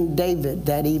renewed in David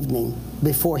that evening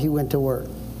before he went to work.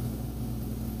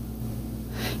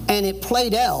 And it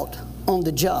played out on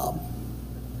the job.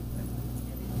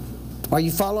 Are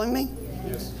you following me?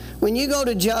 Yes. When you go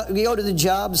to the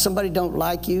job, somebody don't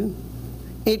like you,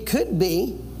 it could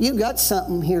be you got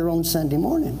something here on Sunday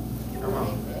morning. Come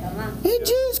on. It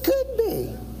just could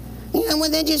be. You know,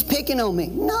 when they're just picking on me.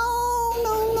 No.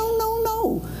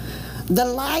 The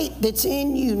light that's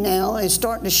in you now is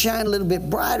starting to shine a little bit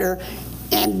brighter,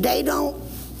 and they don't.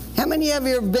 How many of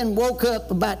you have been woke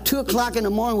up about 2 o'clock in the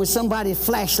morning with somebody's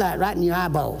flashlight right in your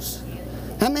eyeballs?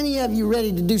 How many of you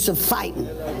ready to do some fighting?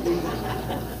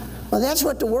 Well, that's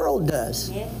what the world does.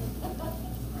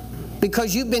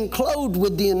 Because you've been clothed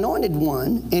with the Anointed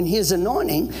One and His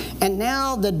anointing, and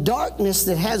now the darkness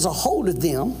that has a hold of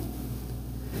them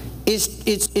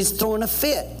is throwing a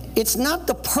fit. It's not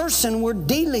the person we're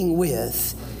dealing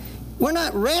with. We're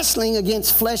not wrestling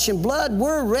against flesh and blood.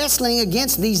 We're wrestling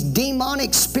against these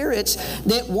demonic spirits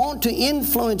that want to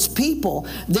influence people.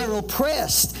 They're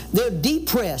oppressed. They're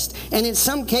depressed. And in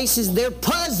some cases, they're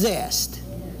possessed.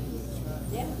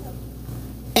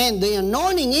 And the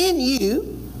anointing in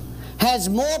you has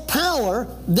more power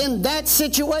than that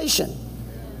situation.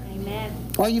 Amen.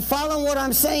 Are you following what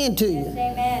I'm saying to you? Yes,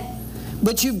 amen.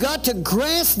 But you've got to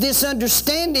grasp this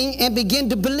understanding and begin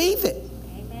to believe it.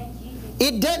 Amen, Jesus.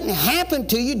 It doesn't happen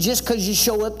to you just because you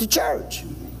show up to church.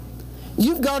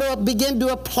 You've got to begin to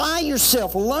apply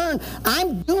yourself, learn.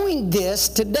 I'm doing this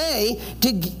today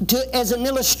as an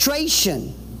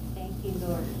illustration. Thank you,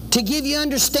 Lord. To give you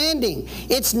understanding.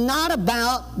 It's not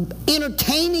about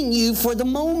entertaining you for the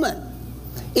moment.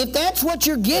 If that's what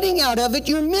you're getting out of it,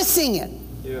 you're missing it.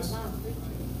 Yes.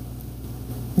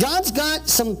 God's got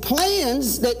some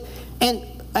plans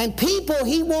and people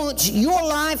He wants your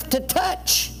life to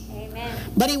touch. Amen.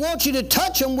 But He wants you to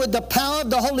touch them with the power of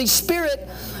the Holy Spirit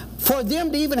for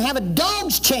them to even have a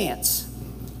dog's chance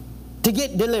to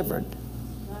get delivered.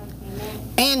 Amen.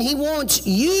 And He wants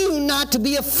you not to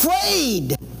be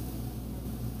afraid,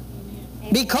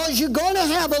 because you're going to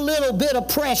have a little bit of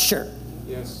pressure.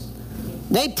 Yes.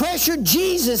 They pressured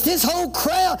Jesus, this whole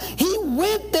crowd. He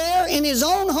went there in His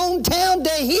own hometown to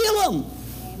heal them.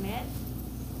 Amen.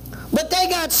 But they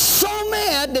got so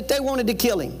mad that they wanted to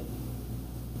kill Him.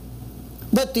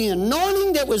 But the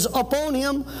anointing that was upon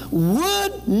Him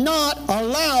would not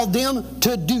allow them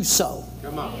to do so.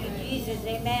 Come on. Jesus,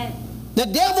 amen. The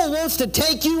devil wants to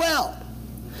take you out.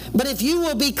 But if you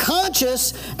will be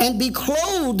conscious and be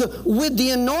clothed with the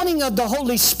anointing of the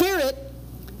Holy Spirit,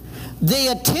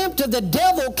 the attempt of the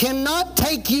devil cannot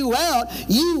take you out.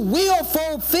 You will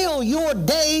fulfill your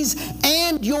days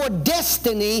and your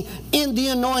destiny in the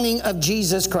anointing of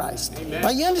Jesus Christ. Amen.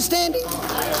 Are you understanding?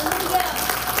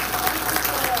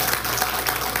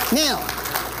 Now,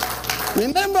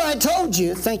 remember I told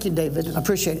you, thank you, David, I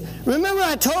appreciate it. Remember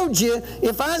I told you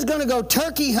if I was going to go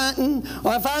turkey hunting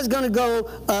or if I was going to go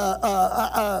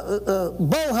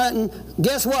bow hunting,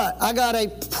 guess what? I got a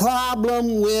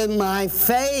problem with my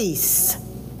face.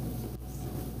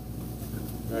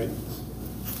 Right.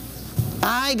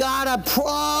 I got a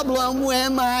problem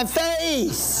with my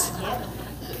face.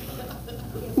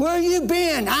 Where you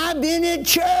been? I've been at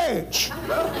church.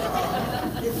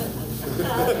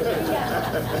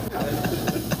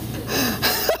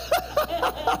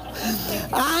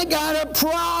 I got a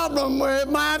problem with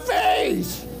my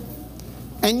face.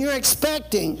 And you're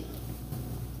expecting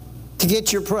to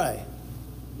get your prey.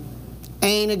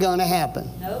 Ain't it gonna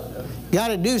happen. Nope. Got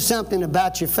to do something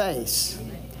about your face.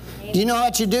 Do you know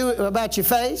what you do about your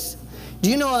face?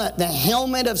 Do you know the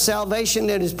helmet of salvation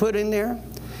that is put in there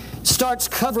starts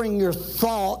covering your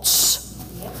thoughts,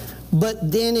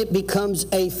 but then it becomes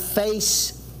a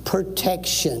face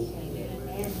protection.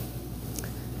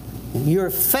 Your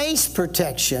face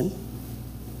protection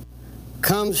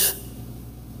comes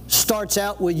starts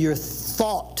out with your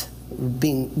thought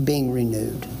being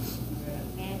renewed.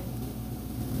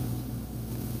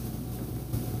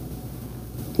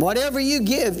 Whatever you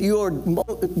give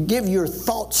your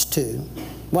thoughts to,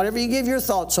 whatever you give your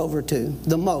thoughts over to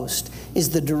the most is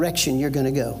the direction you're going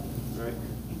to go. Right.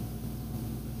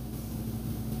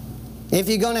 If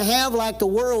you're going to have like the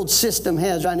world system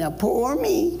has right now, poor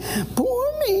me,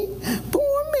 poor me,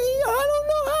 poor me, I don't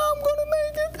know how I'm going to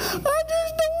make it. I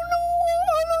just don't know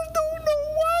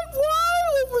why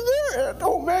over there at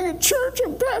Omega Church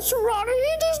and Pastor Ronnie,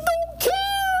 he just don't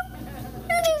care.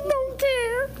 He just don't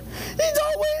care. He's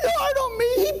always hard on me.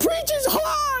 He preaches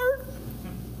hard.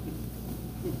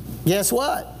 Guess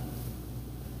what?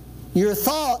 Your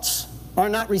thoughts are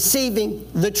not receiving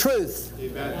the truth.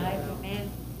 Amen.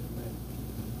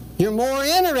 You're more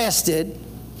interested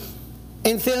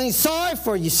in feeling sorry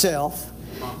for yourself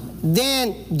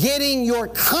than getting your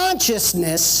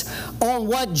consciousness on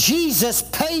what Jesus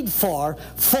paid for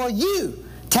you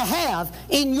to have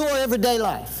in your everyday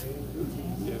life.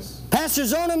 Pastor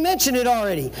Zona mentioned it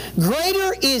already.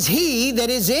 Greater is He that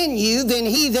is in you than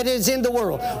he that is in the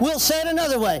world. We'll say it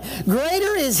another way.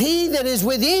 Greater is He that is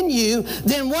within you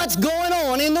than what's going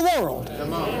on in the world.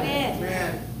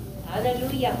 Amen.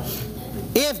 Hallelujah.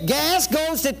 If gas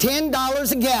goes to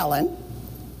 $10 a gallon,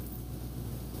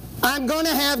 I'm going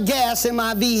to have gas in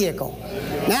my vehicle.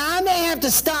 Now, I may have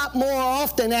to stop more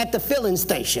often at the filling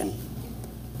station,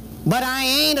 but I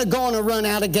ain't going to run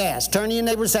out of gas. Turn to your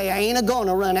neighbor and say, I ain't going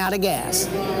to run out of gas.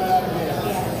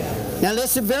 Now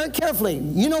listen very carefully.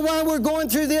 You know why we're going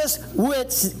through this?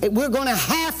 We're going to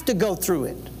have to go through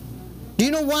it. Do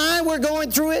you know why we're going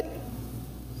through it?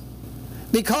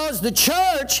 Because the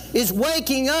church is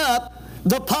waking up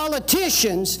the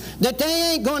politicians that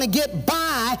they ain't going to get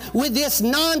by with this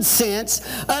nonsense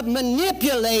of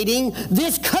manipulating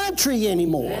this country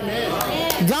anymore.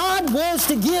 Amen. God wants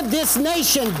to give this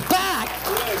nation back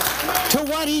to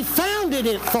what He founded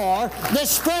it for, the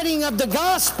spreading of the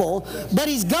gospel, but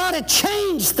He's got to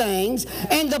change things,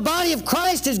 and the body of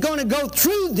Christ is going to go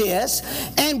through this,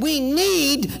 and we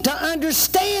need to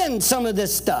understand some of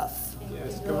this stuff.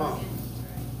 Yes, come on.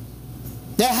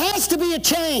 There has to be a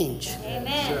change.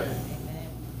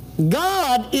 Amen.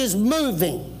 God is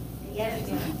moving. Yes.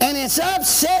 And it's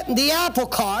upsetting the apple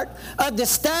cart of the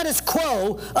status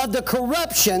quo of the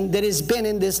corruption that has been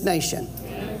in this nation.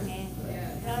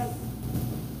 Amen.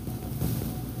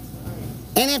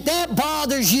 And if that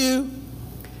bothers you,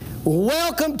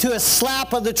 welcome to a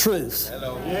slap of the truth.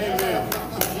 Hello. Amen.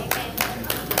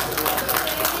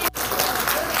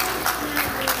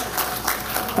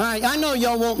 All right, I know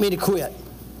y'all want me to quit.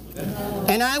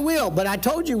 And I will, but I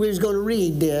told you we was going to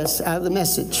read this out of the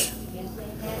Message.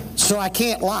 So I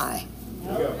can't lie.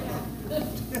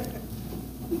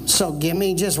 So give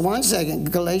me just 1 second.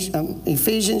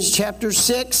 Ephesians chapter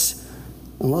 6,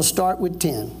 and we'll start with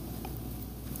 10.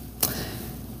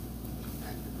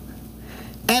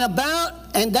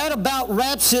 And that about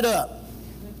wraps it up.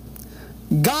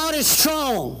 God is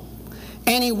strong,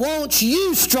 and He wants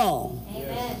you strong.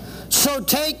 Amen. So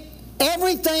take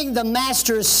everything the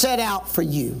Master has set out for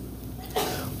you.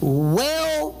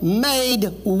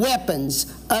 Well-made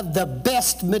weapons of the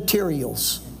best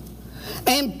materials.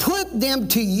 And put them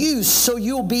to use so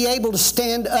you'll be able to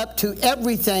stand up to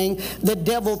everything the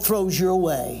devil throws your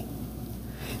way.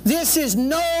 This is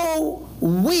no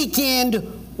weekend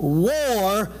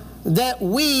war that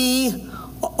we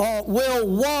will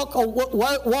walk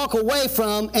away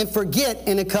from and forget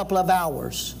in a couple of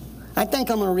hours. I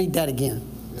think I'm going to read that again.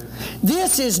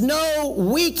 This is no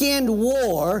weekend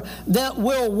war that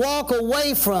we'll walk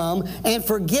away from and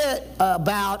forget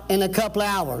about in a couple of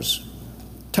hours.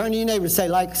 Turn to your neighbor and say,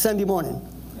 like Sunday morning.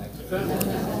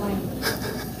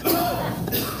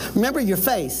 Remember your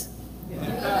face.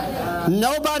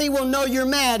 Nobody will know you're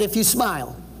mad if you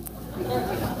smile.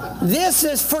 This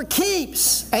is for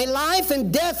keeps, a life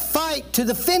and death fight to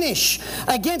the finish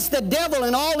against the devil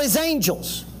and all his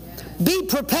angels. Be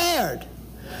prepared.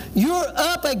 You're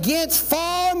up against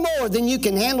far more than you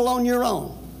can handle on your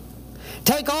own.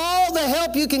 Take all the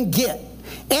help you can get,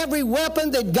 every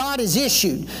weapon that God has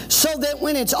issued, so that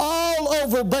when it's all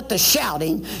over but the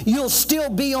shouting, you'll still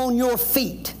be on your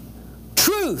feet.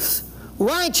 Truth,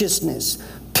 righteousness,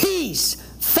 peace,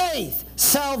 faith,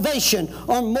 salvation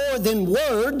are more than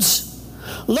words.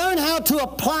 Learn how to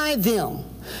apply them.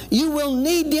 You will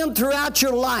need them throughout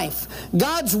your life.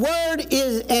 God's Word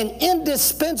is an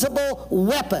indispensable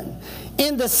weapon.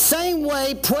 In the same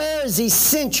way, prayer is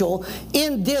essential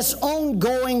in this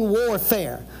ongoing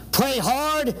warfare. Pray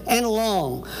hard and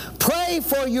long. Pray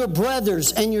for your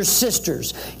brothers and your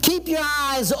sisters. Keep your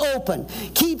eyes open.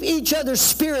 Keep each other's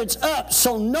spirits up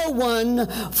so no one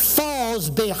falls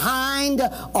behind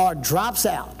or drops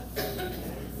out.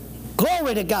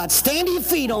 Glory to God. Stand to your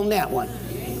feet on that one.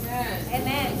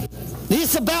 Amen.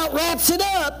 This about wraps it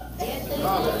up.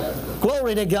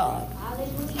 Glory to God.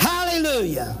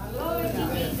 Hallelujah. Glory to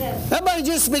Jesus. Everybody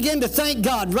just begin to thank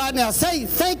God right now. Say,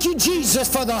 thank you, Jesus,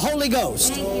 for the Holy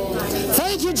Ghost.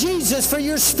 Thank you, Jesus, for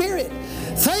your Spirit.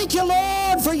 Thank you,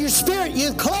 Lord, for your Spirit.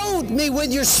 You clothed me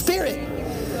with your Spirit.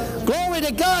 Glory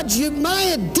to God.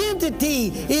 My identity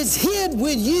is hid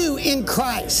with you in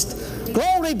Christ.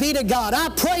 Glory be to God. I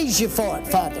praise you for it,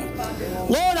 Father.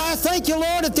 Lord, I thank you,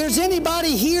 Lord, if there's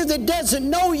anybody here that doesn't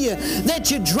know you,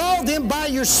 that you draw them by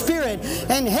your Spirit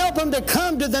and help them to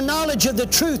come to the knowledge of the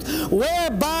truth,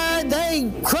 whereby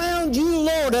they crown you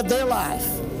Lord of their life.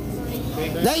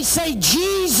 They say,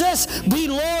 Jesus, be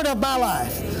Lord of my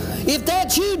life. If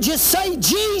that's you, just say,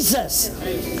 Jesus,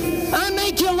 I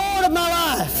make you Lord of my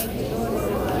life.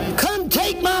 Come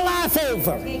take my life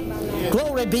over.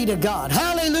 Glory be to God.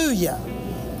 Hallelujah.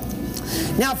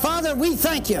 Now, Father, we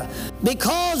thank you.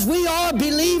 Because we are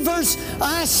believers,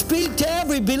 I speak to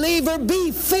every believer,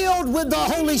 be filled with the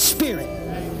Holy Spirit.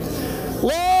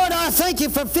 Lord, I thank you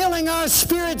for filling our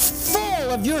spirits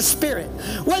full of your Spirit,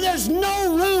 where there's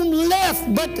no room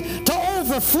left but to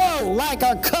overflow like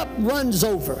our cup runs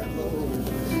over.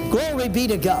 Glory be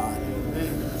to God.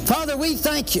 Father, we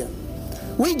thank you.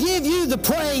 We give you the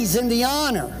praise and the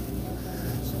honor.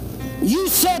 You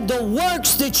said the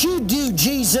works that you do,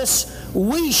 Jesus,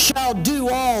 we shall do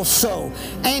also,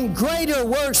 and greater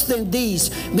works than these,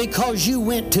 because you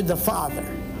went to the Father.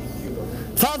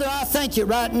 Father, I thank you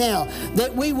right now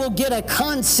that we will get a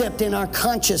concept in our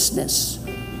consciousness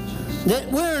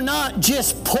that we're not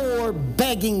just poor,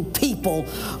 begging people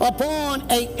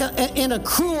in a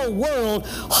cruel world,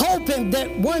 hoping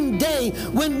that one day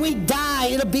when we die,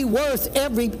 it'll be worth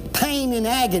every pain and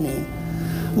agony.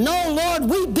 No, Lord,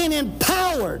 we've been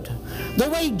empowered the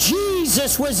way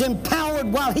Jesus was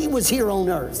empowered while he was here on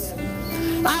earth.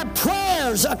 Our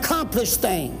prayers accomplish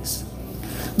things.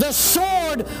 The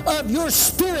sword of your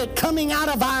Spirit coming out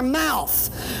of our mouth,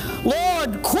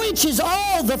 Lord, quenches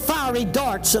all the fiery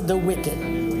darts of the wicked.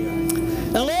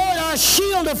 And Lord, our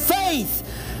shield of faith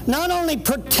not only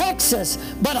protects us,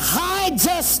 but hides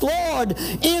us, Lord,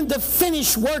 in the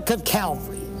finished work of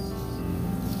Calvary.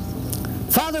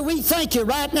 Father, we thank you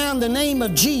right now in the name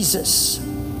of Jesus.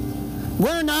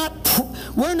 We're not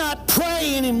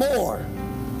prey anymore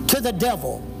to the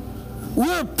devil.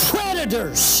 We're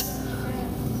predators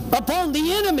upon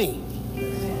the enemy.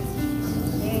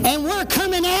 And we're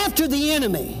coming after the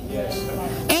enemy.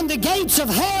 And the gates of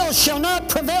hell shall not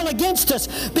prevail against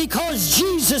us, because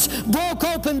Jesus broke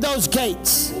open those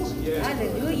gates.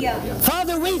 Hallelujah.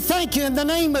 Father, we thank you in the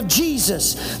name of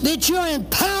Jesus that you're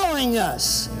empowering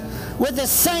us with the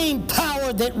same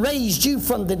power that raised you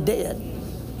from the dead.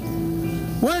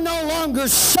 We're no longer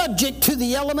subject to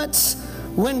the elements.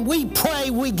 When we pray,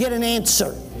 we get an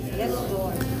answer. Yes,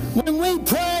 Lord. When we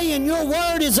pray and your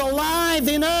word is alive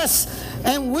in us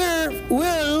and we're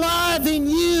alive in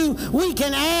you, we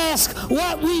can ask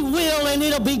what we will and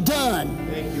it'll be done.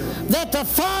 That the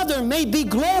Father may be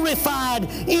glorified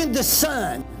in the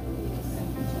Son.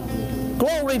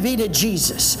 Glory be to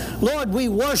Jesus. Lord, we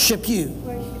worship you.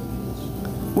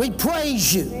 We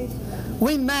praise you.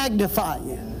 We magnify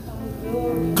you.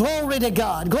 Glory to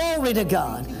God. Glory to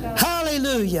God.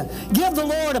 Hallelujah. Give the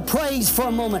Lord a praise for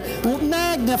a moment.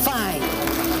 Magnify him.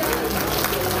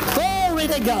 Glory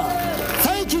to God.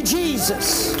 Thank you,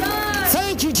 Jesus.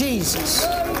 Thank you, Jesus.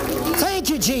 Thank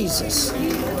you, Jesus.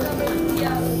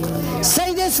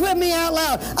 Say this with me out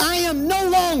loud. I am no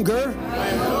longer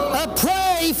a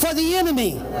prey for the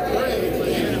enemy.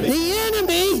 The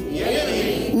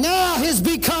enemy now has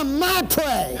become my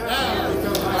prey.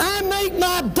 I make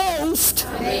my boast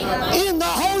in the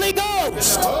Holy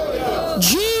Ghost.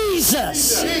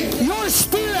 Jesus, your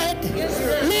Spirit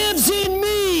lives in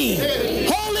me.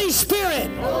 Holy Spirit,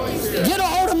 get a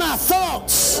hold of my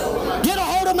thoughts. Get a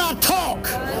hold of my talk.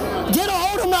 Get a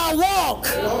hold of my walk.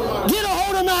 Get a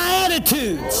hold of my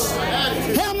attitudes.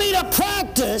 Help me to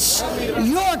practice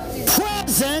your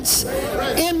presence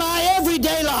in my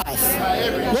everyday life.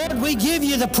 Lord, we give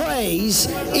you the praise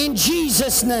in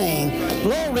Jesus' name.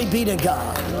 Glory be to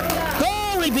God.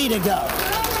 Glory be to God.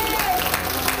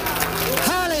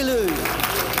 Hallelujah.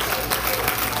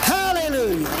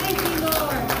 Hallelujah.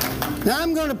 Now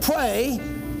I'm going to pray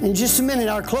in just a minute,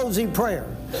 our closing prayer.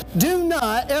 Do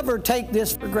not ever take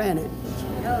this for granted.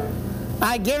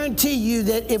 I guarantee you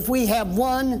that if we have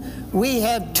one, we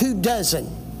have 24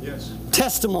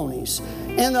 testimonies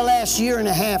in the last year and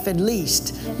a half at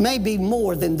least, maybe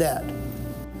more than that,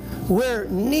 where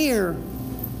near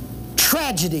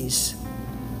tragedies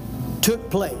took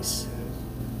place,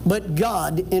 but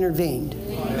God intervened.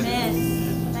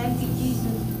 Amen. Thank you, Jesus.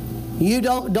 You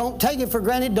don't take it for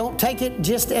granted. Don't take it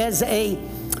just as a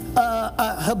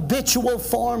habitual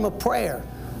form of prayer.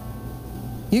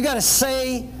 You got to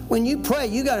say, when you pray,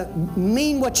 you got to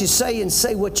mean what you say and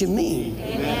say what you mean.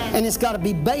 Amen. And it's got to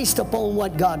be based upon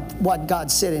what God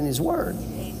said in His Word.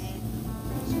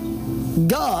 Amen.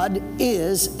 God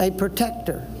is a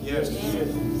protector. Yes.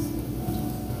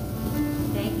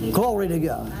 Thank you. Glory to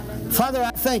God. Father,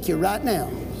 I thank you right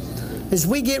now as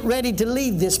we get ready to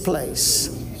leave this place.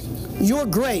 Your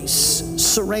grace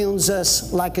surrounds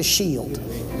us like a shield.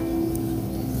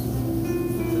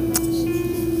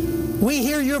 We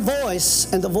hear your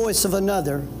voice and the voice of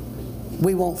another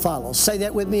we won't follow. Say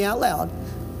that with me out loud.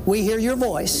 We hear your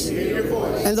voice,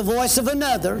 and the voice of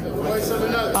another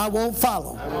I won't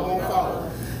follow.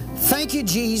 Thank you,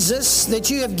 Jesus, that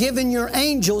you have given your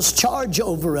angels charge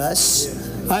over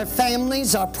us, our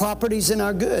families, our properties, and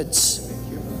our goods.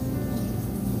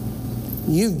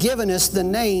 You've given us the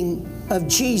name of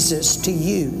Jesus to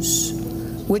use,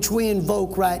 which we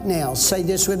invoke right now. Say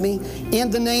this with me.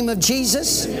 In the name of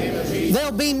Jesus,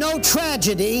 there'll be no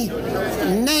tragedy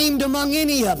named among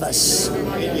any of us.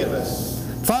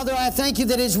 Father, I thank you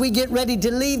that as we get ready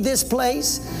to leave this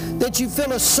place, that you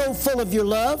fill us so full of your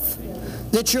love,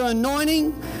 that your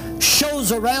anointing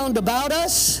shows around about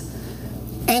us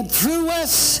and through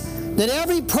us, that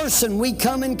every person we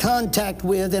come in contact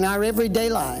with in our everyday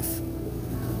life,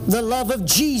 the love of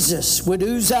Jesus would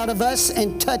ooze out of us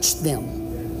and touch them.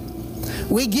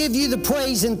 We give you the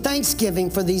praise and thanksgiving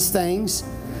for these things.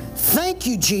 Thank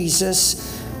you,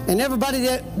 Jesus. And everybody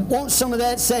that wants some of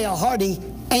that, say a hearty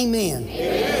amen.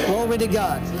 Amen. Glory to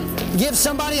God. Give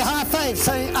somebody a high five.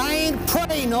 Say, I ain't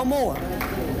praying no more.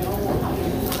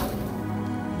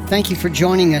 Thank you for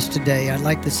joining us today. I'd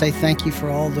like to say thank you for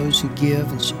all those who give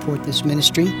and support this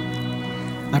ministry.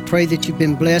 I pray that you've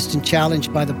been blessed and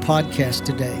challenged by the podcast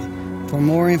today. For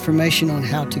more information on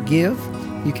how to give,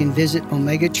 you can visit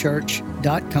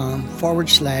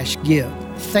omegachurch.com/give.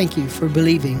 Thank you for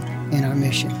believing in our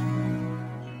mission.